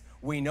places.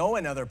 We know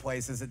in other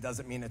places it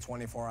doesn't mean a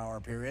 24-hour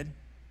period.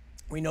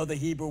 We know the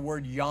Hebrew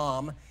word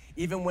yom,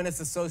 even when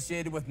it's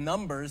associated with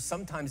numbers,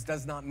 sometimes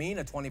does not mean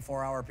a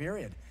 24-hour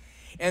period.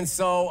 And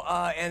so,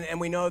 and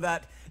we know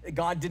that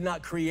God did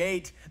not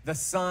create the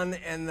sun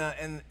and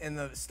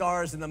the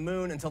stars and the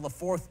moon until the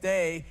fourth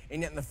day,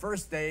 and yet in the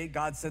first day,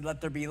 God said, let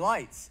there be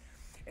lights.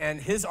 And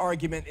his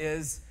argument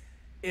is,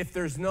 if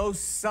there's no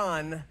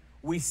sun,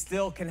 we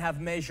still can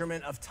have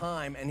measurement of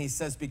time. And he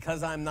says,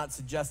 because I'm not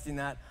suggesting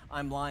that,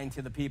 I'm lying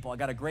to the people. I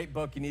got a great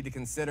book you need to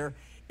consider.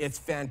 It's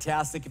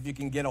fantastic if you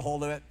can get a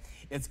hold of it.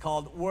 It's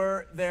called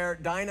Were There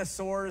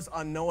Dinosaurs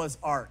on Noah's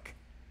Ark?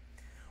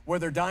 Were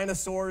there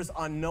dinosaurs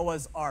on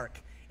Noah's Ark?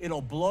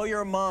 It'll blow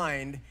your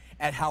mind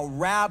at how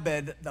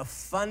rabid the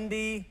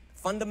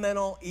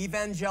fundamental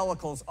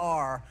evangelicals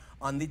are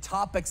on the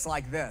topics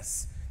like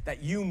this,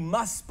 that you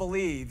must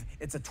believe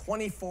it's a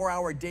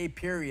 24-hour day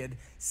period,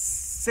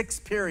 6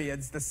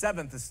 periods, the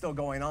 7th is still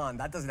going on.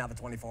 That doesn't have a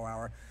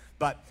 24-hour.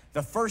 But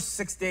the first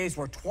 6 days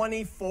were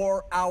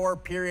 24-hour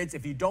periods.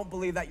 If you don't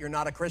believe that, you're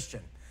not a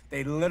Christian.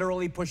 They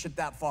literally push it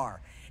that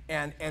far.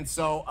 And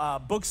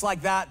so books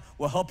like that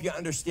will help you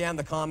understand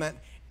the comment.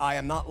 I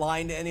am not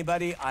lying to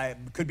anybody. I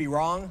could be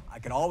wrong. I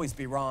could always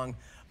be wrong.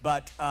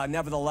 But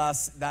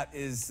nevertheless, that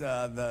is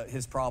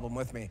his problem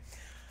with me.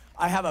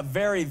 I have a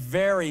very,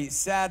 very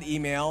sad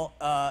email.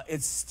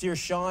 It's Dear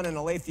Sean and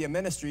Aletheia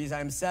Ministries.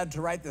 I am sad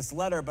to write this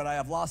letter, but I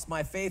have lost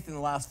my faith in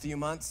the last few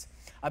months.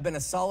 I've been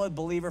a solid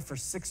believer for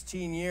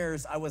 16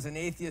 years. I was an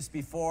atheist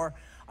before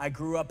I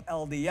grew up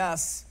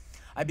LDS.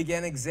 I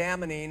began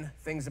examining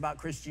things about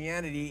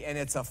Christianity, and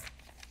it's a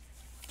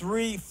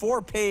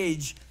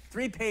three-page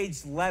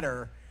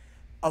letter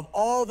of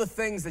all the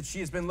things that she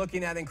has been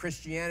looking at in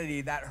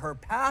Christianity that her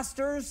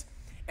pastors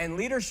and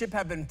leadership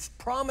have been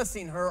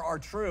promising her are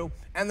true,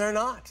 and they're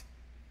not.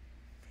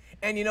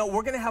 And you know,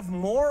 we're gonna have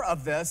more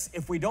of this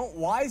if we don't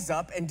wise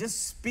up and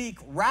just speak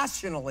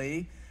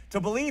rationally to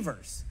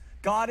believers.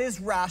 God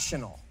is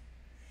rational.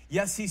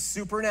 Yes, he's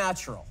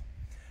supernatural,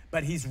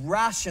 but he's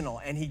rational,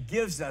 and he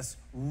gives us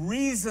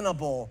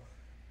reasonable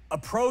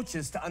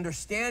approaches to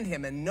understand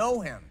him and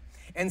know him.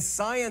 And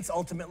science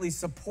ultimately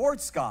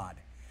supports God.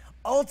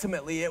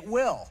 Ultimately, it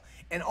will.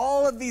 And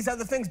all of these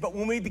other things. But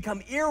when we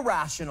become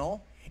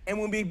irrational and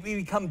when we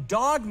become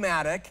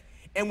dogmatic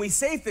and we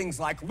say things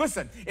like,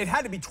 listen, it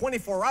had to be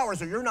 24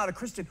 hours or you're not a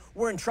Christian,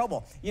 we're in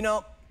trouble. You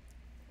know,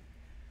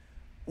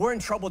 we're in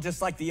trouble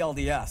just like the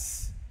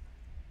LDS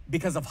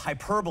because of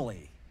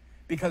hyperbole,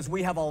 because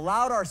we have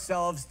allowed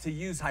ourselves to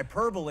use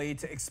hyperbole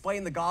to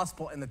explain the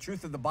gospel and the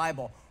truth of the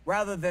Bible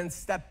rather than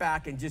step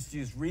back and just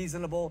use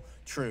reasonable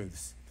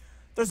truths.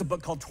 There's a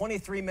book called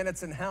 23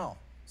 Minutes in Hell.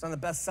 It's on the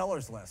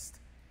bestsellers list.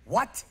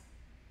 What?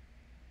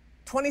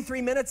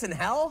 23 minutes in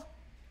hell?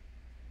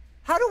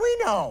 How do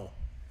we know?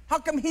 How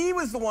come he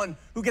was the one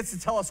who gets to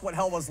tell us what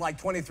hell was like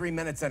 23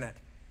 minutes in it?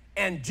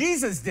 And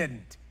Jesus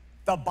didn't.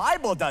 The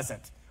Bible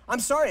doesn't. I'm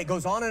sorry, it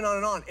goes on and on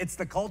and on. It's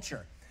the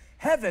culture.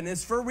 Heaven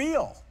is for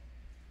real.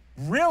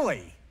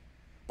 Really?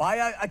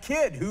 By a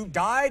kid who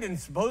died and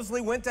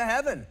supposedly went to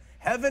heaven.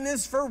 Heaven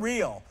is for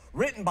real.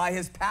 Written by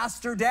his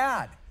pastor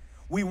dad.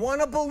 We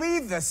want to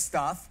believe this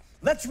stuff.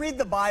 Let's read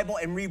the Bible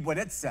and read what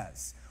it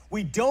says.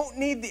 We don't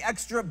need the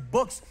extra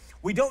books.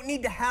 We don't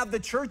need to have the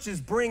churches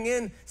bring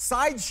in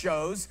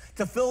sideshows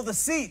to fill the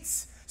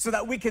seats so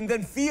that we can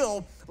then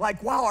feel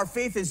like, wow, our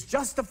faith is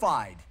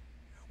justified.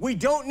 We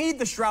don't need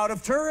the Shroud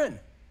of Turin.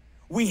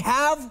 We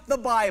have the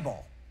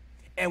Bible,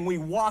 and we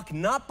walk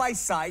not by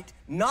sight,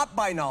 not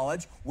by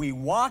knowledge. We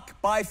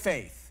walk by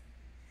faith.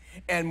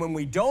 And when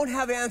we don't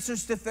have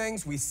answers to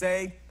things, we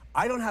say,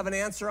 I don't have an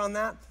answer on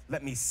that.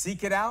 Let me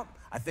seek it out.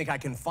 I think I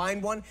can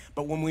find one.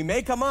 But when we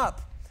make them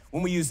up,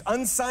 when we use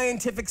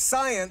unscientific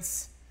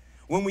science,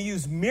 when we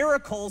use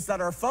miracles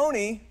that are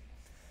phony,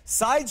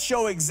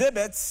 sideshow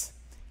exhibits,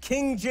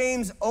 King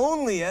James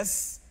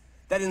onlyists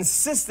that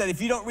insist that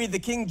if you don't read the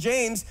King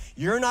James,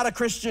 you're not a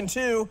Christian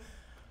too,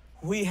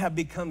 we have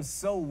become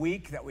so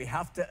weak that we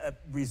have to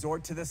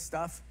resort to this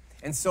stuff.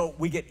 And so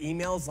we get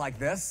emails like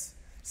this.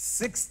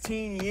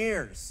 16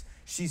 years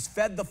she's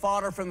fed the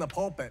fodder from the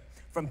pulpit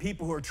from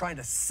people who are trying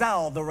to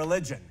sell the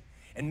religion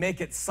and make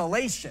it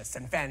salacious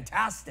and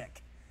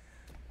fantastic.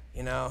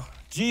 You know,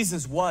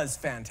 Jesus was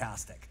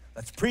fantastic.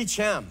 Let's preach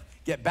him.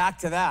 Get back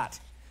to that.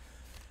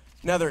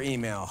 Another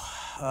email.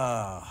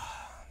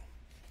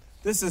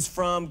 This is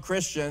from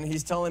Christian.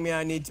 He's telling me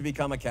I need to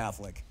become a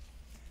Catholic.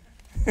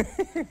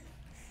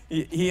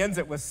 He ends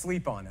it with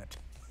sleep on it.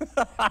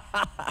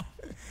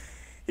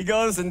 He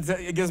goes and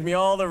he gives me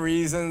all the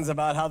reasons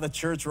about how the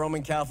Church,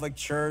 Roman Catholic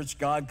Church,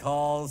 God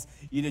calls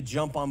you to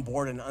jump on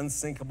board an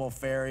unsinkable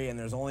ferry, and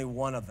there's only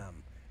one of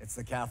them. It's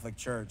the Catholic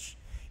Church.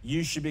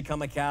 You should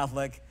become a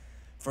Catholic.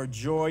 For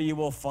joy you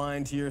will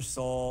find to your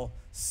soul.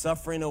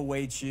 Suffering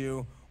awaits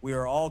you. We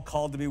are all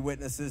called to be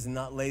witnesses and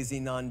not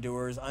lazy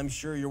non-doers. I'm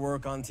sure your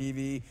work on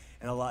TV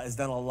and has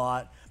done a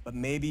lot, but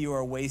maybe you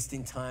are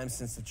wasting time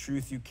since the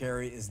truth you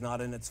carry is not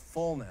in its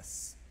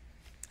fullness.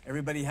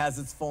 Everybody has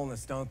its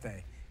fullness, don't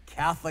they?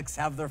 Catholics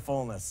have their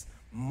fullness.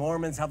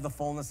 Mormons have the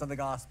fullness of the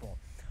gospel.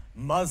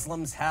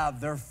 Muslims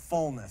have their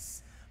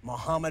fullness.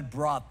 Muhammad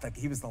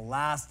he was the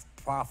last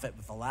prophet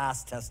with the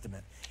last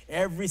testament.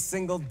 Every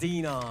single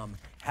denom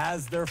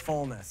has their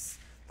fullness.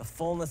 The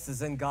fullness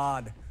is in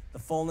God. The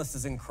fullness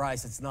is in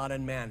Christ. It's not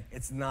in man.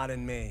 It's not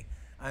in me.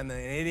 I'm an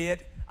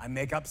idiot. I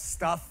make up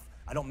stuff.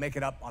 I don't make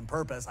it up on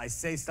purpose. I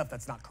say stuff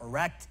that's not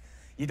correct.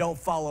 You don't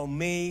follow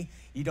me.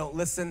 You don't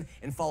listen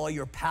and follow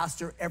your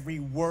pastor every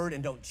word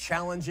and don't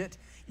challenge it.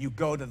 You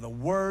go to the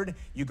Word,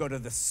 you go to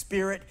the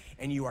Spirit,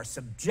 and you are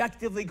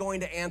subjectively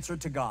going to answer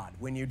to God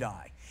when you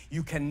die.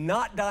 You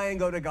cannot die and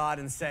go to God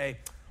and say,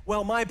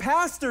 well, my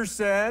pastor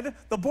said,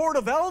 the Board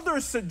of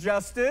Elders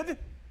suggested,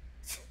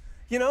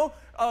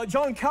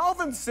 John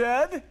Calvin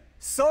said,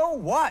 so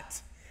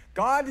what?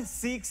 God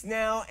seeks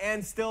now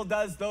and still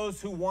does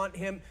those who want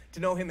him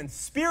to know him in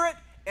spirit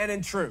and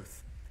in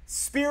truth.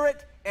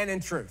 Spirit and in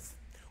truth.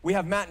 We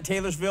have Matt in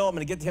Taylorsville. I'm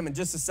going to get to him in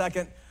just a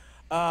second.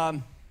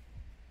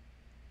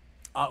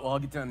 I'll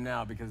get to him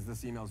now because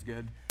this email's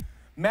good.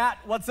 Matt,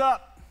 what's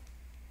up?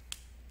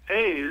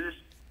 Hey, is this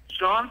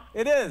Sean?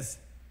 It is.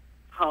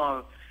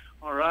 Oh,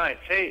 all right.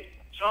 Hey,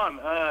 Sean,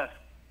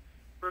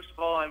 first of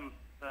all, I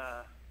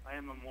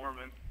am a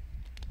Mormon,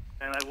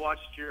 and I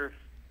watched your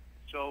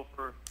show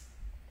for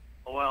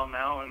a while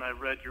now, and I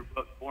read your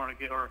book, Born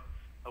Again, or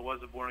I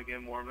was a Born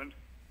Again Mormon,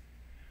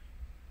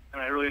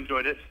 and I really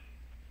enjoyed it.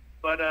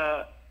 But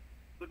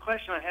the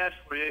question I had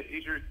for you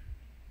is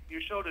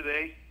your show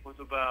today was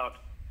about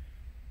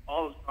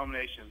all the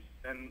denominations,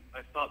 and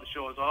I thought the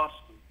show was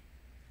awesome.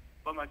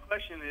 But my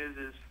question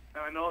is,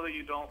 and I know that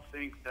you don't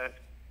think that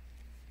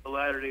the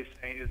Latter-day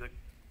Saint is a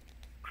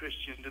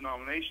Christian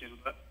denomination,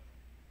 but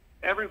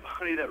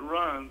everybody that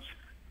runs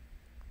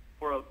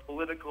for a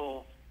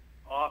political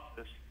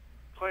office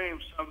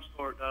claims some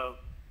sort of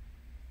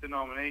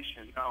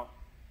denomination. Now,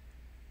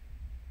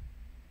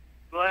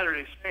 the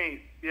Latter-day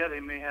Saint, yeah, they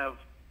may have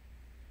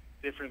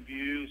different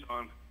views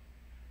on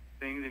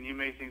things, and you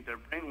may think they're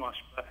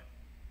brainwashed, but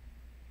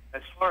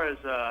as far as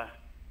a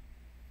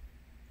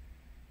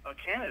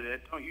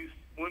candidate,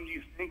 wouldn't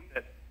you think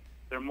that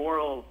their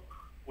moral,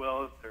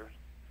 well, if they're,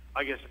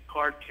 I guess, a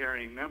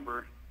card-carrying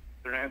member,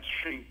 they're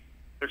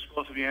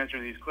supposed to be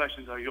answering these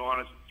questions, are you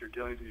honest with your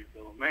dealings with your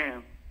fellow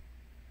man?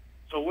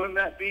 So wouldn't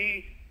that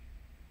be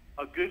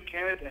a good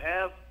candidate to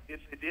have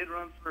if they did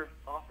run for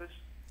office?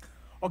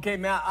 Okay,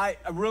 Matt, I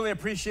really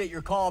appreciate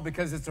your call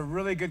because it's a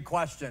really good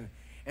question.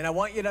 And I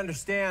want you to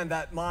understand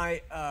that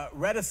my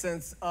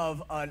reticence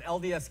of an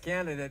LDS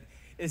candidate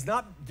is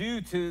not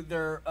due to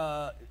their,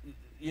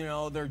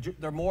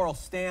 their moral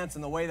stance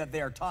and the way that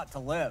they are taught to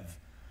live.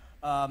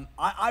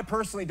 I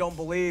personally don't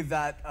believe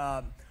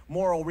that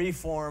moral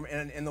reform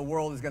in the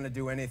world is going to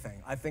do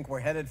anything. I think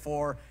we're headed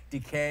for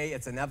decay.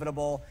 It's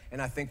inevitable,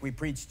 and I think we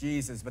preach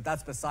Jesus, but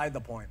that's beside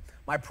the point.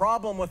 My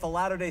problem with the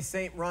Latter-day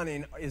Saint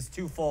running is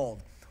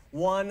twofold.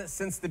 One,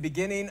 since the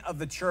beginning of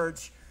the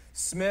church,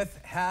 Smith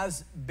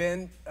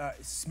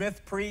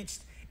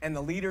preached, and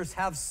the leaders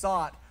have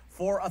sought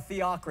for a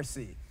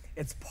theocracy.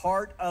 It's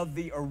part of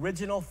the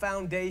original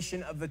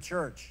foundation of the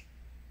church.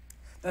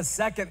 The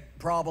second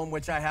problem,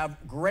 which I have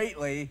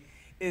greatly,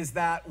 is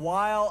that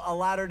while a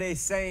Latter-day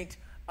Saint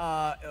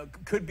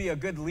could be a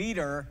good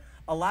leader,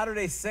 a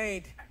Latter-day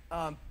Saint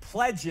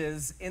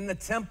pledges in the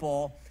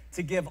temple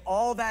to give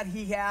all that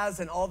he has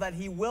and all that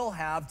he will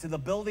have to the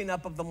building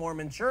up of the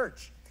Mormon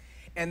church,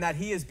 and that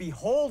he is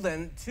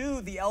beholden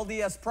to the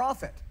LDS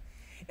prophet.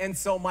 And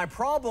so my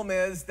problem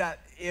is that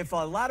if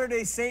a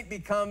Latter-day Saint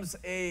becomes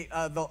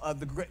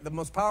the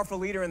most powerful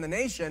leader in the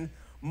nation,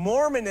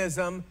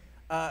 Mormonism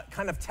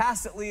kind of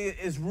tacitly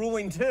is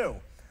ruling too.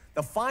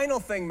 The final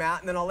thing,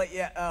 Matt, and then I'll let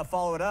you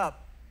follow it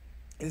up,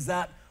 is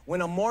that when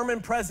a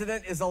Mormon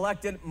president is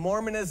elected,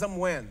 Mormonism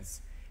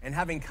wins. And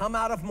having come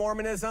out of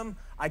Mormonism,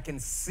 I can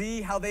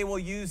see how they will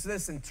use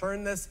this and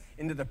turn this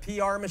into the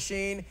PR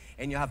machine.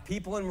 And you have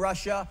people in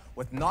Russia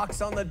with knocks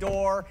on the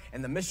door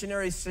and the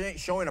missionaries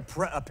showing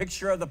a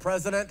picture of the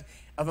president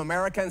of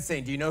America and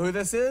saying, "Do you know who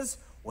this is?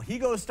 Well, he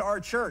goes to our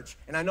church."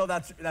 And I know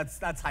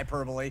that's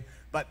hyperbole,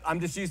 but I'm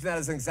just using that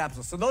as an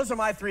example. So those are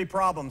my three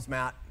problems,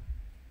 Matt.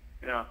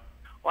 Yeah.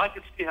 Well, I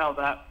could see how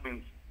that, I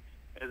mean,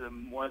 as a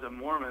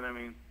Mormon, I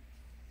mean,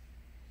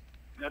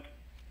 that's,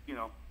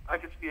 I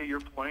could see your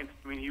point.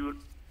 I mean,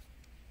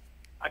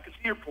 I could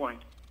see your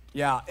point.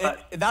 Yeah,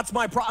 that's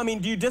my problem. I mean,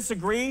 do you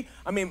disagree?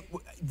 I mean,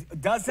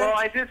 does it? Well,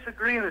 I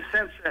disagree in the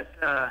sense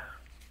that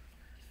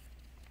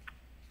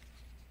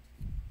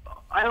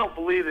I don't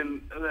believe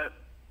that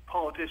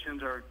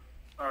politicians are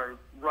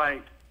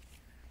right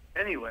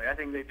anyway. I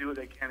think they do what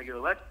they can to get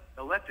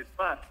elected,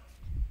 but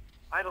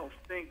I don't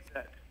think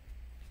that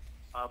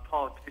a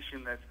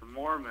politician that's a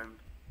Mormon,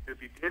 if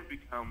he did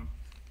become,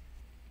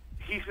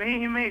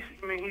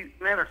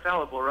 men are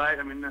fallible, right?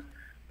 I mean,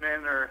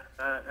 men are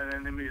an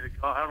enemy to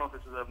God. I don't know if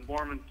this is a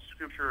Mormon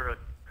scripture or a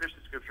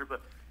Christian scripture,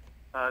 but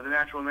the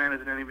natural man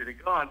is an enemy to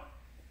God,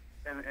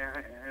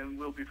 and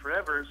will be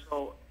forever.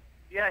 So,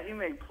 yeah, he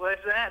may pledge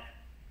that,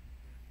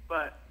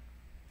 but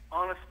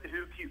honestly,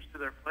 who keeps to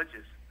their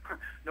pledges?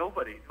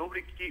 Nobody.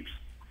 Nobody keeps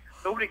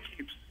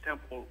the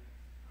temple.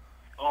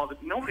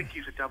 Nobody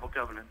keeps the temple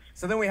covenants.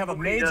 So then we have a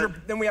major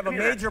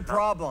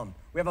problem.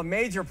 We have a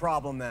major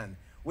problem then.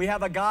 We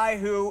have a guy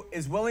who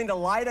is willing to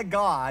lie to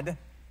God.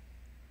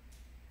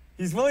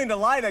 He's willing to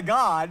lie to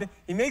God.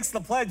 He makes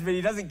the pledge, but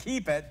he doesn't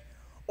keep it.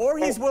 Or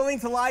he's willing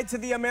to lie to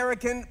the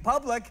American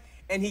public,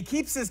 and he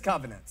keeps his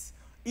covenants.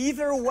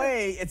 Either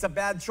way, it's a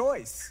bad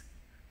choice.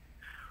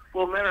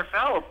 Well, men are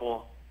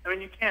fallible. I mean,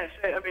 you can't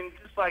say,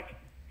 just like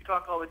you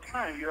talk all the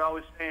time, you're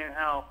always saying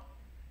how,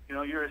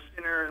 you're a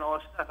sinner and all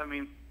this stuff. I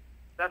mean,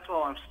 that's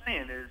all I'm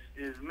saying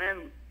is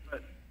men,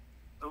 but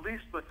at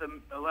least with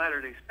a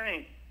Latter-day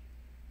Saint,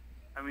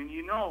 I mean,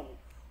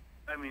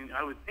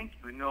 I would think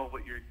you would know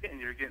what you're getting.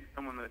 You're getting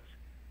someone that's,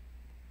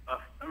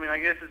 I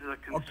guess this is a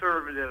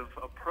conservative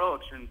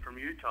approach, and from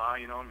Utah,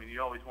 you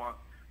always want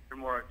your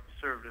more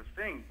conservative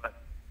thing,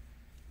 but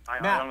I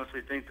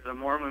honestly think that a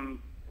Mormon,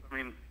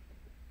 you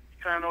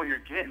kind of know what you're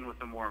getting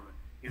with a Mormon.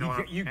 You know what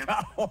I'm saying?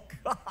 Oh,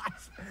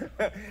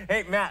 gosh.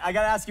 Hey, Matt, I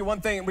got to ask you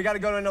one thing. We got to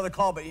go to another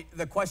call, but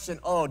the question,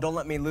 don't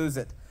let me lose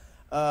it.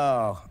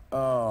 Oh,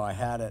 I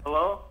had it.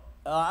 Hello?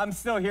 I'm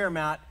still here,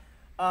 Matt.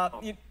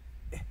 Let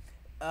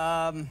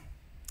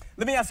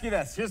me ask you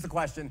this. Here's the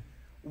question.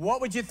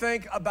 What would you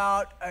think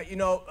about,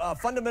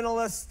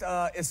 fundamentalist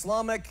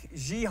Islamic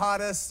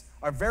jihadists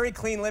are very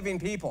clean living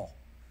people.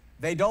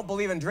 They don't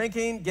believe in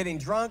drinking, getting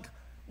drunk,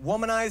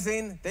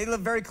 womanizing. They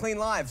live very clean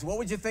lives. What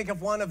would you think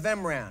if one of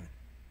them ran?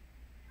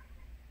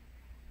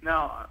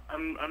 Now,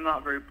 I'm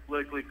not very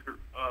politically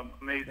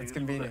amazing. It's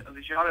convenient.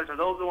 The jihadists, are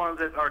those the ones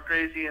that are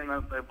crazy and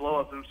they blow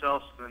up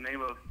themselves in the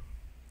name of,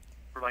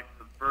 for like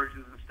the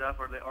virgins and stuff?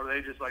 Or are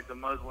they just like the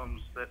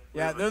Muslims that?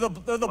 Yeah, they're the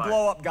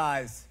blow up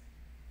guys.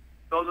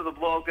 Those are the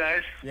blow up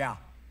guys? Yeah.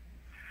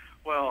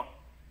 Well,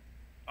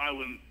 I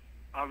wouldn't.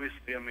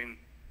 Obviously,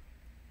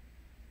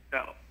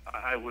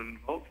 I wouldn't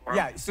vote for him.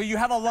 Yeah, so you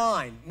have a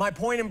line. My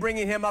point in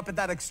bringing him up at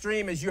that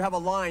extreme is you have a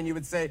line. You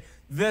would say,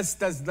 this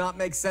does not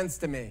make sense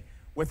to me.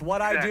 With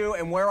what I do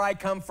and where I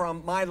come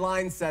from, my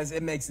line says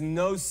it makes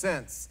no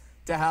sense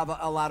to have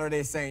a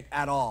Latter-day Saint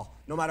at all,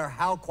 no matter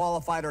how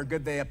qualified or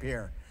good they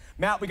appear.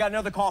 Matt, we got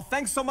another call.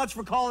 Thanks so much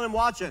for calling and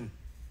watching.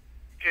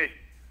 Okay.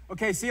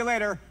 Okay, see you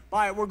later.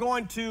 Bye. We're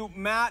going to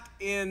Matt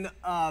in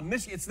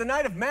Michigan. It's the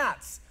night of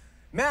Matts.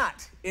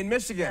 Matt in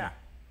Michigan. Yeah.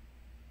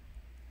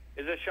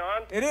 Is it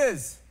Sean? It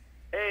is.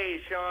 Hey,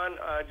 Sean.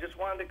 Just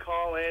wanted to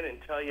call in and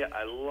tell you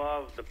I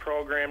love the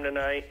program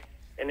tonight,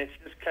 and it's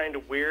just kind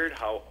of weird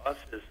how us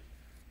as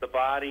the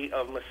body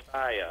of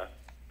Messiah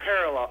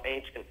parallel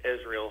ancient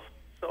Israel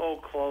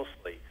so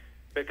closely,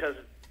 because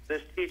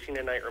this teaching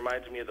tonight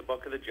reminds me of the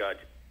book of the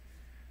Judges.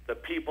 The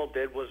people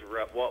did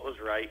what was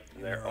right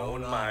in their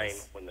own mind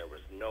when there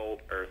was no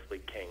earthly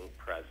king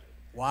present.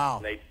 Wow.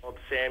 And they told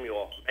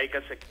Samuel, make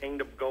us a king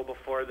to go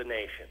before the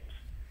nations.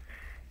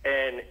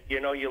 And,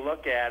 you know, you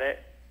look at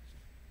it,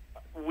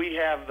 we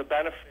have the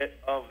benefit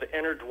of the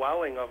inner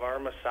dwelling of our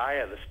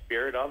Messiah, the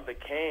Spirit of the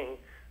King,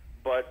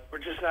 but we're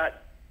just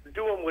not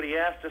doing what he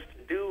asked us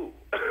to do.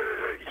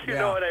 You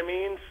know what I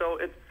mean? So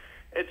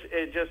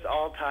it just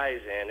all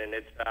ties in, and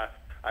it's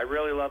I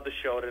really love the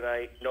show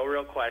tonight. No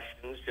real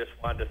questions. Just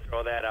wanted to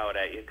throw that out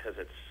at you because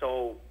it's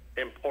so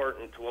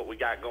important to what we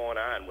got going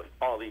on with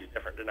all these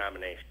different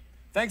denominations.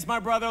 Thanks, my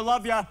brother.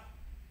 Love ya.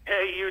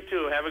 Hey, you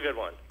too. Have a good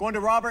one. Going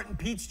to Robert in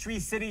Peachtree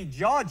City,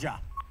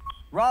 Georgia.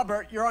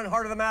 Robert, you're on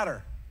Heart of the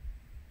Matter.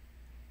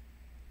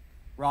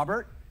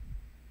 Robert?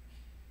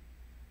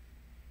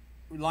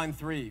 Line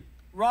 3.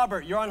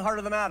 Robert, you're on Heart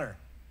of the Matter.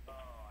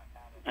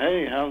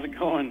 Hey, how's it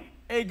going?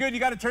 Hey, good. You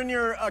got to turn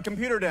your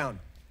computer down.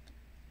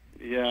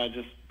 Yeah, I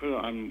just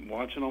I'm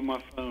watching on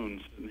my phone,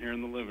 sitting here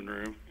in the living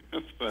room.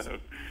 So,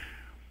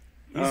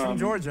 He's from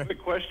Georgia. The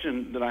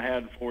question that I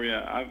had for you,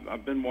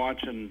 I've been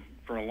watching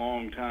for a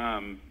long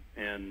time,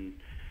 and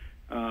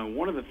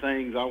one of the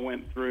things I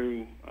went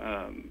through,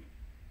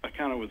 I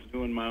kind of was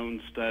doing my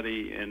own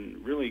study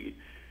and really,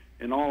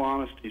 in all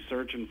honesty,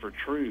 searching for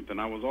truth, and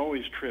I was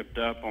always tripped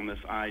up on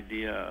this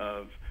idea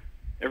of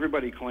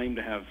everybody claimed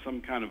to have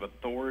some kind of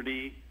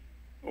authority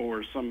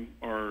or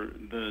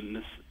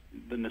the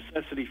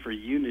necessity for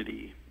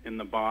unity in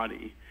the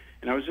body.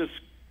 And I was just,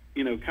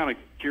 kind of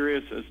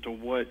curious as to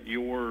what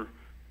your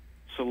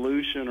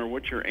solution or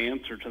what your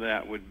answer to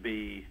that would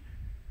be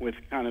with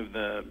kind of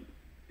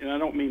and I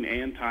don't mean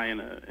anti in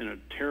a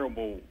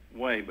terrible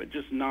way, but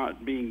just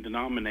not being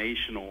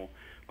denominational.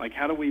 Like,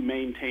 how do we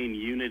maintain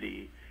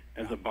unity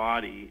as a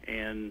body?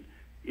 And,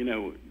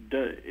 do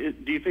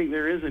you think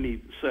there is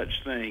any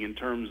such thing in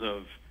terms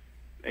of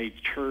a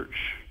church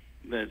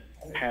that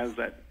has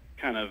that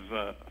kind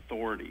of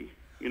authority?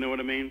 You know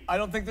what I mean? I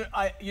don't think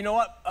that, you know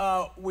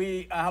what?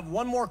 We have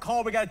one more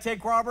call we got to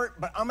take,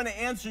 Robert, but I'm going to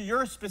answer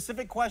your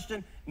specific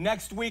question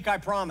next week, I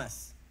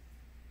promise.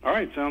 All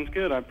right, sounds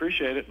good. I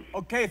appreciate it.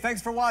 Okay,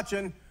 thanks for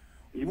watching.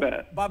 You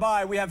bet.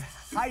 Bye-bye. We have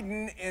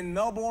Hayden in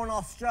Melbourne,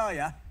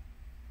 Australia.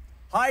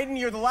 Hayden,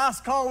 you're the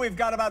last call. We've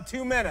got about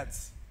 2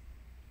 minutes.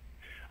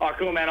 Oh,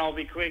 cool, man. I'll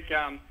be quick.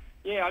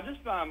 Yeah,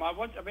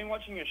 I've been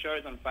watching your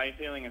shows on faith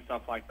healing and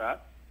stuff like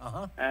that.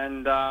 Uh-huh.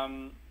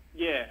 And,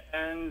 yeah,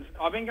 and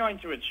I've been going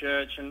to a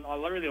church, and I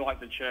really like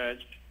the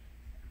church.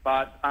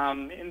 But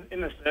in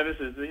the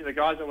services, the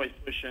guys are always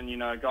pushing,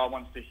 God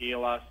wants to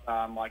heal us,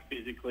 like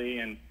physically,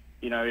 and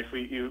if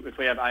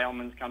we have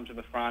ailments, come to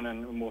the front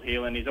and we'll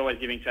heal. And he's always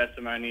giving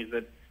testimonies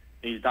that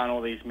he's done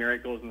all these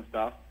miracles and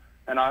stuff.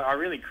 And I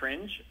really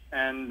cringe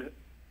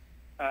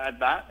at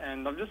that.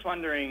 And I'm just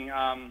wondering,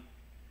 'cause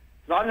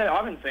I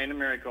haven't seen a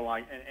miracle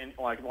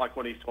like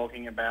what he's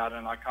talking about,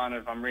 and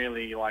I'm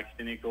really like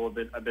cynical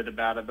a bit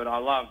about it. But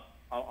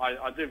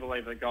I do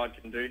believe that God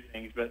can do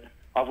things. But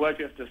I've worked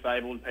with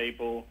disabled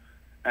people,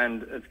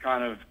 and it's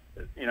kind of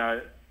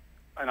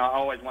and I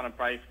always want to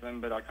pray for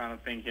them, but I kind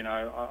of think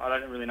I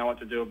don't really know what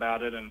to do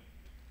about it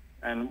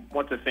and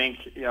what to think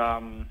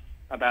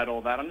about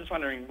all that. I'm just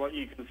wondering what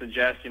you can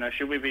suggest.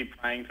 Should we be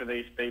praying for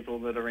these people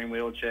that are in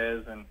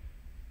wheelchairs, and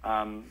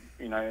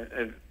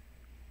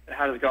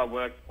how does God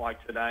work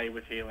like today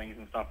with healings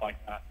and stuff like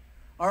that?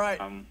 All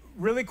right,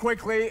 really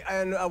quickly,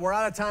 and we're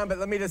out of time, but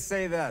let me just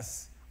say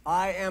this.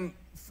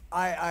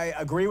 I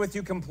agree with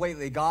you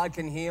completely. God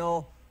can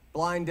heal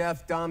blind,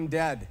 deaf, dumb,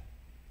 dead,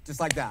 just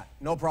like that.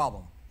 No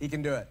problem. He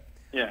can do it.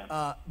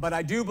 Yeah. But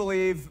I do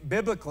believe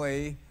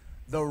biblically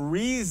the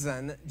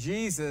reason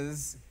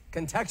Jesus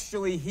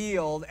contextually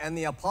healed and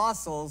the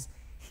apostles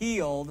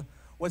healed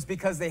was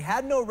because they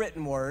had no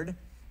written word.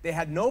 They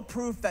had no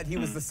proof that he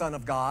was the Son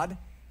of God.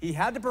 He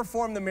had to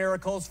perform the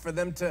miracles for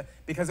them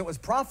because it was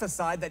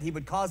prophesied that he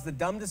would cause the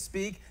dumb to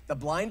speak, the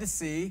blind to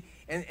see,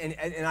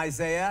 in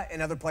Isaiah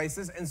and other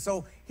places. And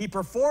so he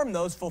performed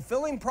those,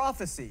 fulfilling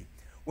prophecy.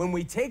 When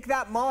we take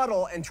that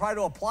model and try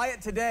to apply it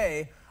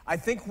today, I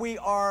think we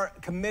are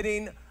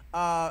committing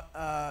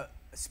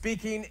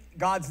speaking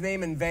God's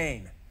name in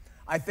vain.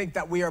 I think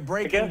that we are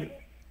breaking.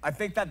 I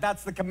think that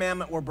that's the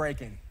commandment we're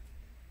breaking.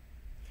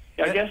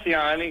 Yeah, I guess the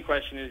only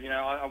question is,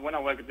 when I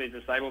work with these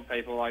disabled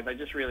people, like they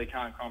just really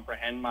can't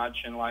comprehend much,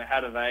 and like how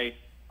can they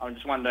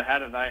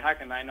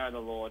know the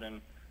Lord?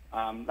 And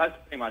that's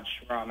pretty much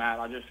where I'm at.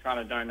 I just kind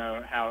of don't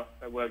know how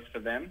it works for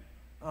them.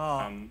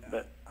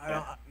 But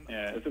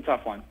it's a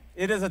tough one.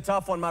 It is a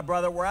tough one, my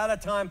brother. We're out of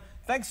time.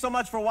 Thanks so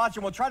much for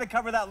watching. We'll try to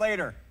cover that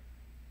later.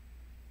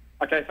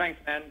 Okay, thanks,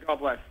 man. God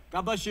bless.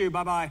 God bless you.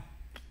 Bye-bye.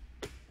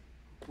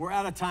 We're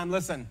out of time.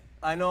 Listen,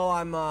 I know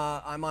I'm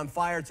on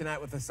fire tonight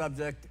with the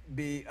subject,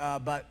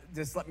 but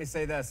just let me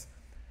say this.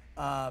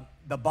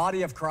 The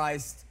body of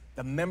Christ,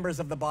 the members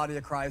of the body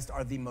of Christ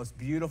are the most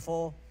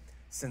beautiful,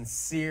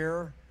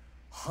 sincere,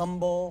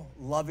 humble,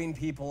 loving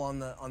people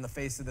on the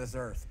face of this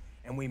earth.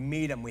 and we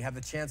meet him. We have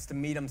the chance to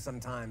meet him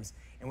sometimes.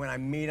 And when I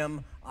meet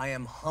him, I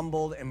am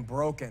humbled and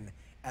broken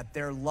at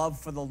their love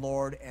for the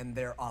Lord and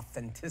their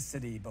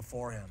authenticity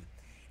before him.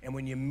 And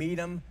when you meet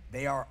them,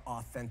 they are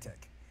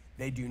authentic.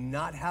 They do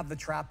not have the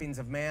trappings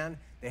of man.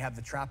 They have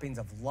the trappings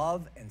of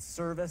love and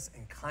service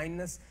and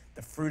kindness,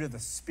 the fruit of the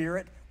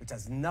Spirit, which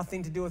has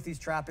nothing to do with these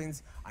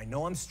trappings. I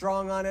know I'm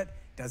strong on it.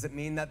 Doesn't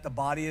mean that the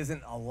body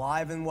isn't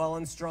alive and well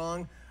and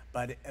strong,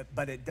 but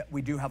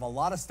we do have a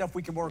lot of stuff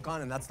we can work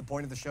on, and that's the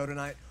point of the show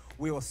tonight.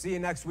 We will see you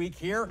next week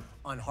here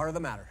on Heart of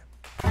the Matter.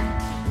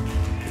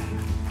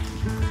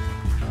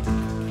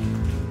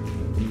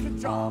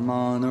 I'm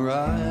on a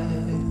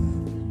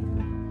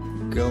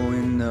ride,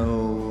 going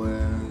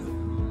nowhere.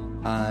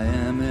 I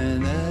am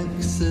an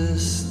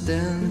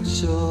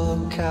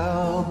existential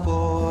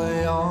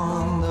cowboy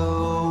on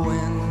the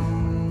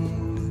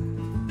wind,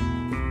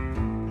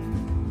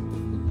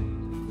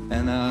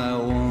 and I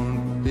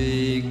won't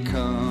be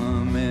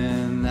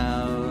coming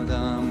out,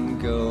 I'm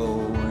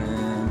going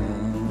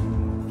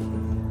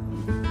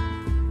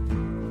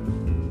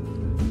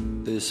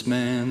in. This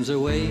man's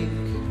awake,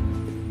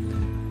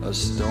 a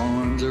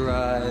storm's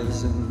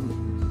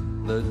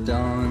arising, the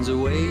dawn's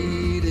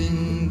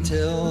awaiting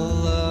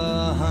till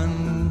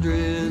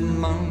 100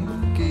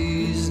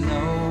 monkeys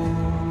know.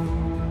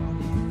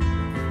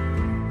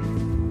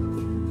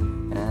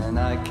 And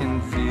I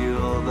can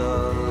feel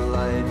the